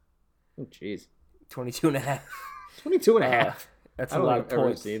Iona. Oh, jeez. 22.5. 22.5. That's a lot of points. I've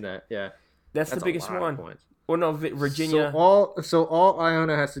never seen that. Yeah. That's the biggest one. Well, no, Virginia. So all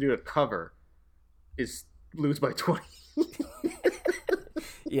Iona has to do to cover is lose by 20.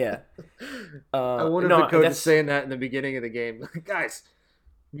 Yeah. I wonder if the coach is saying that in the beginning of the game. Guys,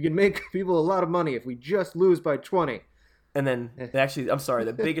 we can make people a lot of money if we just lose by 20. And then, actually, I'm sorry,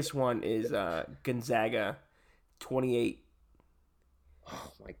 the biggest one is Gonzaga, 28.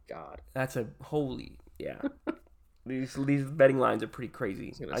 Oh, my God. That's yeah. These betting lines are pretty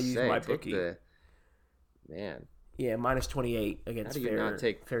crazy. I use my bookie. Man. Yeah, minus 28 against Fair Dickinson.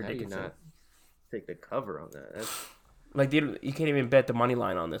 How do you not take the cover on that? That's... Like, you can't even bet the money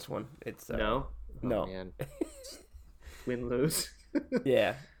line on this one. It's no? No. Man. Win-lose?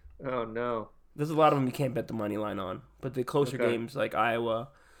 Yeah. Oh, no. There's a lot of them you can't bet the money line on. But the closer games like Iowa,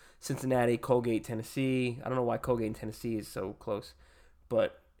 Cincinnati, Colgate, Tennessee. I don't know why Colgate and Tennessee is so close.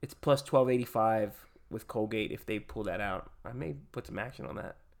 But it's plus 1285 with Colgate if they pull that out. I may put some action on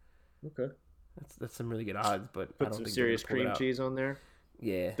that. Okay. That's some really good odds, but I don't think some serious cream cheese on there.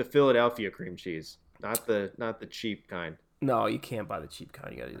 Yeah. The Philadelphia cream cheese, not the cheap kind. No, you can't buy the cheap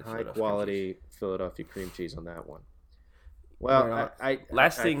kind. You got to do the high quality Philadelphia cream cheese on that one. Well, I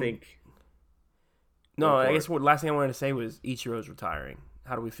think. No, I guess what last thing I wanted to say was Ichiro's retiring.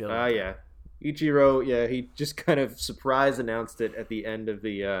 How do we feel? Yeah, Ichiro. Yeah, he just kind of surprise announced it at the end of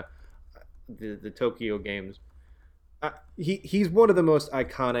the Tokyo games. He's one of the most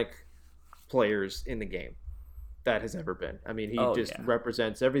iconic players in the game that has ever been. I mean, he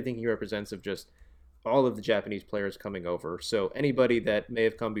represents everything he represents of just all of the Japanese players coming over. So anybody that may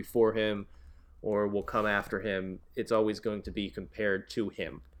have come before him or will come after him, it's always going to be compared to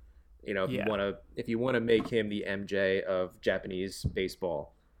him. You know, if you want to make him the MJ of Japanese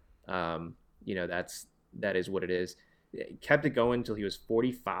baseball, you know, that is what it is. He kept it going until he was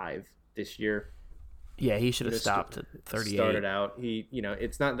 45 this year. Yeah, he should have stopped at 38. Started out.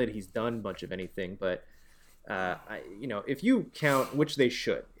 It's not that he's done much of anything, but if you count, which they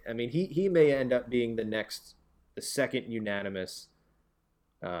should. I mean, he may end up being the second unanimous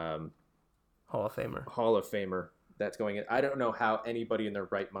Hall of Famer that's going in. I don't know how anybody in their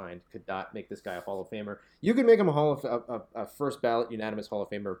right mind could not make this guy a Hall of Famer. You could make him a first ballot unanimous Hall of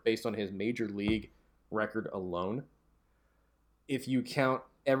Famer based on his major league record alone. If you count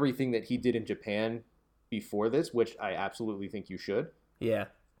everything that he did in Japan before this, which I absolutely think you should. Yeah.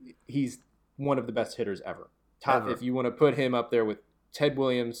 He's one of the best hitters ever. Top, if you want to put him up there with Ted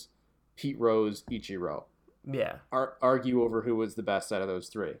Williams, Pete Rose, Ichiro. Yeah. Argue over who was the best out of those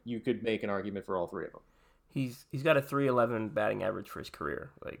three. You could make an argument for all three of them. He's got a .311 batting average for his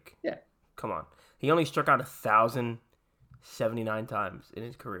career. Like, yeah, come on. He only struck out 1,079 times in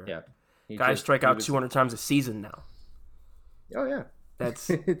his career. Yeah, guys strike out 200 times a season now. Oh yeah, that's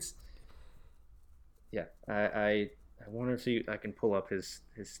it's. Yeah, I wonder if I can pull up his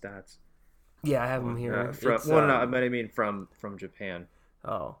stats. Yeah, I have him here. From Japan.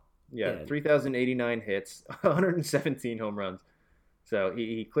 Oh. Yeah, 3,089 hits, 117 home runs. So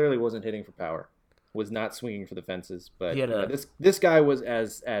he clearly wasn't hitting for power. Was not swinging for the fences, but this guy was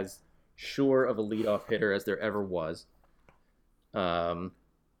as sure of a leadoff hitter as there ever was.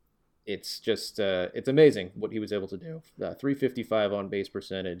 It's just it's amazing what he was able to do. 355 on base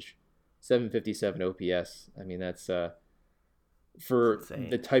percentage, 757 OPS. I mean that's for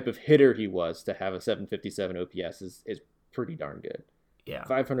the type of hitter he was to have a 757 OPS is pretty darn good. Yeah,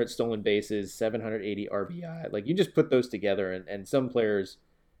 500 stolen bases, 780 RBI. Like you just put those together, and some players.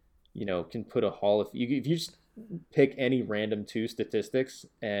 Can put if you just pick any random two statistics,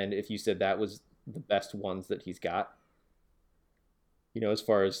 and if you said that was the best ones that he's got, as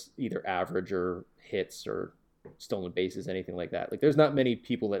far as either average or hits or stolen bases, anything like that. Like there's not many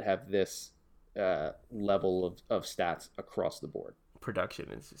people that have this level of stats across the board. Production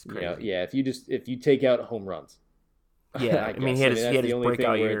is crazy. If you take out home runs. Yeah, I mean he had his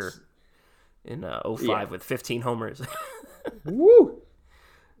breakout year in 05 with 15 homers. Woo!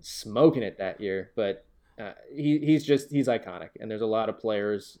 Smoking it that year, but he's iconic, and there's a lot of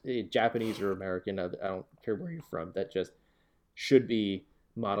players, Japanese or American, I don't care where you're from, that just should be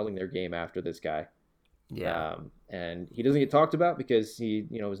modeling their game after this guy. Yeah. And he doesn't get talked about because he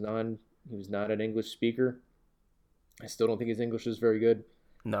was not an English speaker. I still don't think his English is very good.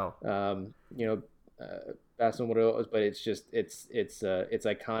 No. That's not what it was, but it's just it's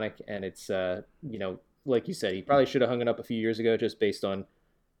iconic, and it's like you said, he probably should have hung it up a few years ago just based on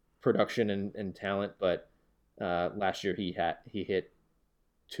production and talent, but last year he hit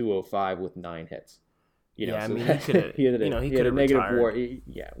 205 with 9 hits. He could have. He had a negative retired.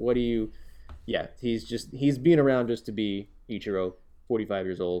 WAR. He's being around just to be Ichiro, 45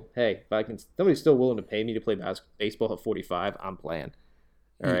 years old. Hey, if somebody's still willing to pay me to play baseball at 45, I'm playing.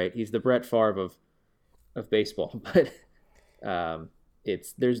 All right, he's the Brett Favre of baseball, but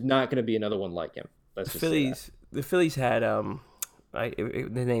there's not going to be another one like him. The Phillies had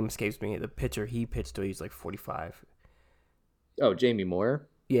the name escapes me. The pitcher he pitched to, he's like 45. Oh, Jamie Moyer.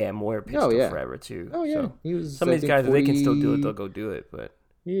 Yeah, Moyer pitched forever too. Oh yeah, so he was. Some of these guys, 40... if they can still do it, they'll go do it. But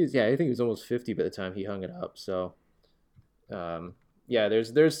I think he was almost 50 by the time he hung it up. So,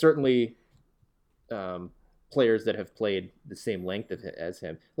 there's certainly players that have played the same length as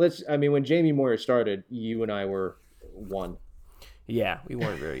him. When Jamie Moyer started, you and I were one. Yeah, we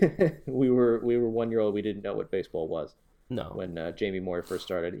weren't very. we were 1 year old. We didn't know what baseball was. No. When Jamie Moyer first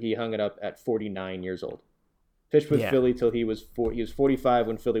started, he hung it up at 49 years old. Pitched with Philly till he was 45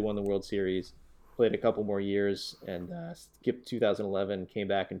 when Philly won the World Series. Played a couple more years and skipped 2011. Came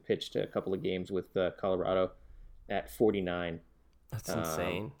back and pitched a couple of games with Colorado at 49. That's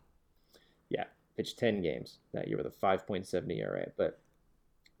insane. Yeah, pitched 10 games that year with a 5.7 ERA, but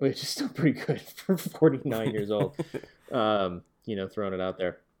which is still pretty good for 49 years old. Throwing it out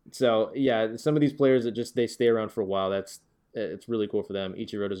there. So yeah, some of these players that they stay around for a while. It's really cool for them.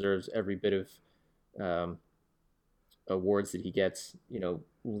 Ichiro deserves every bit of awards that he gets.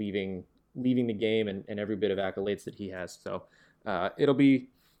 Leaving the game and every bit of accolades that he has. So he'll be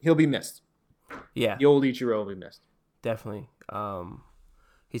missed. Yeah, the old Ichiro will be missed. Definitely.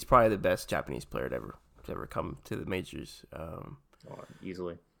 He's probably the best Japanese player to ever come to the majors.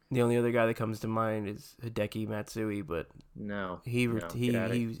 Easily. The only other guy that comes to mind is Hideki Matsui, but he was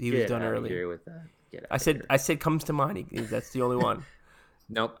done early. Here with that. I said comes to mind. That's the only one.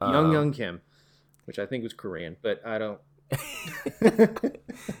 Nope, Young Kim, which I think was Korean, but I don't.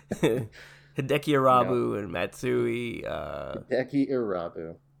 Hideki Irabu and Matsui. Hideki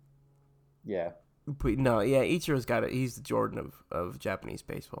Irabu. Yeah. But Ichiro's got it. He's the Jordan of Japanese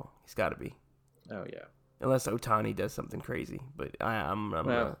baseball. He's got to be. Oh yeah. Unless Ohtani does something crazy, but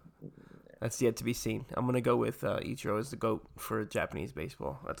that's yet to be seen. I'm gonna go with Ichiro as the GOAT for Japanese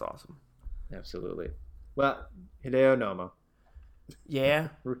baseball. That's awesome. Absolutely. Well, Hideo Nomo. Yeah.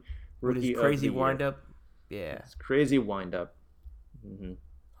 With his crazy wind-up Yeah. It's crazy wind-up. Mm-hmm.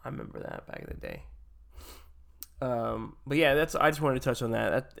 I remember that back in the day. But yeah, I just wanted to touch on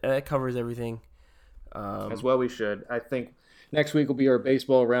that. That covers everything. As well we should. I think next week will be our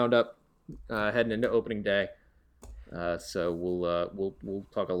baseball roundup heading into opening day. So we'll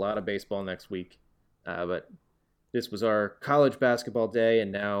talk a lot of baseball next week. But this was our college basketball day,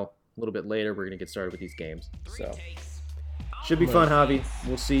 and now a little bit later we're going to get started with these games. So should be fun, Javi.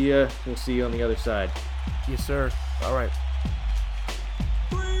 We'll see you on the other side. Yes, sir. All right.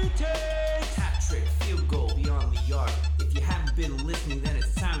 Hat trick, field goal beyond the yard. If you haven't been listening, then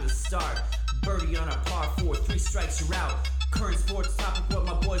it's time to start. Birdie on a par 4, 3 strikes you're out. Current sports topic, what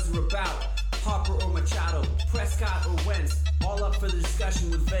my boys are about. Harper or Machado, Prescott or Wentz, all up for the discussion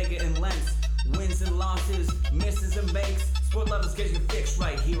with Vega and Lentz. Wins and losses, misses and makes. Sport lovers get your fix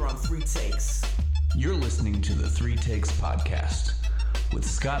right here on 3 Takes. You're listening to the 3 Takes podcast with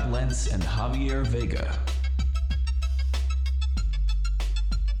Scott Lentz and Javier Vega.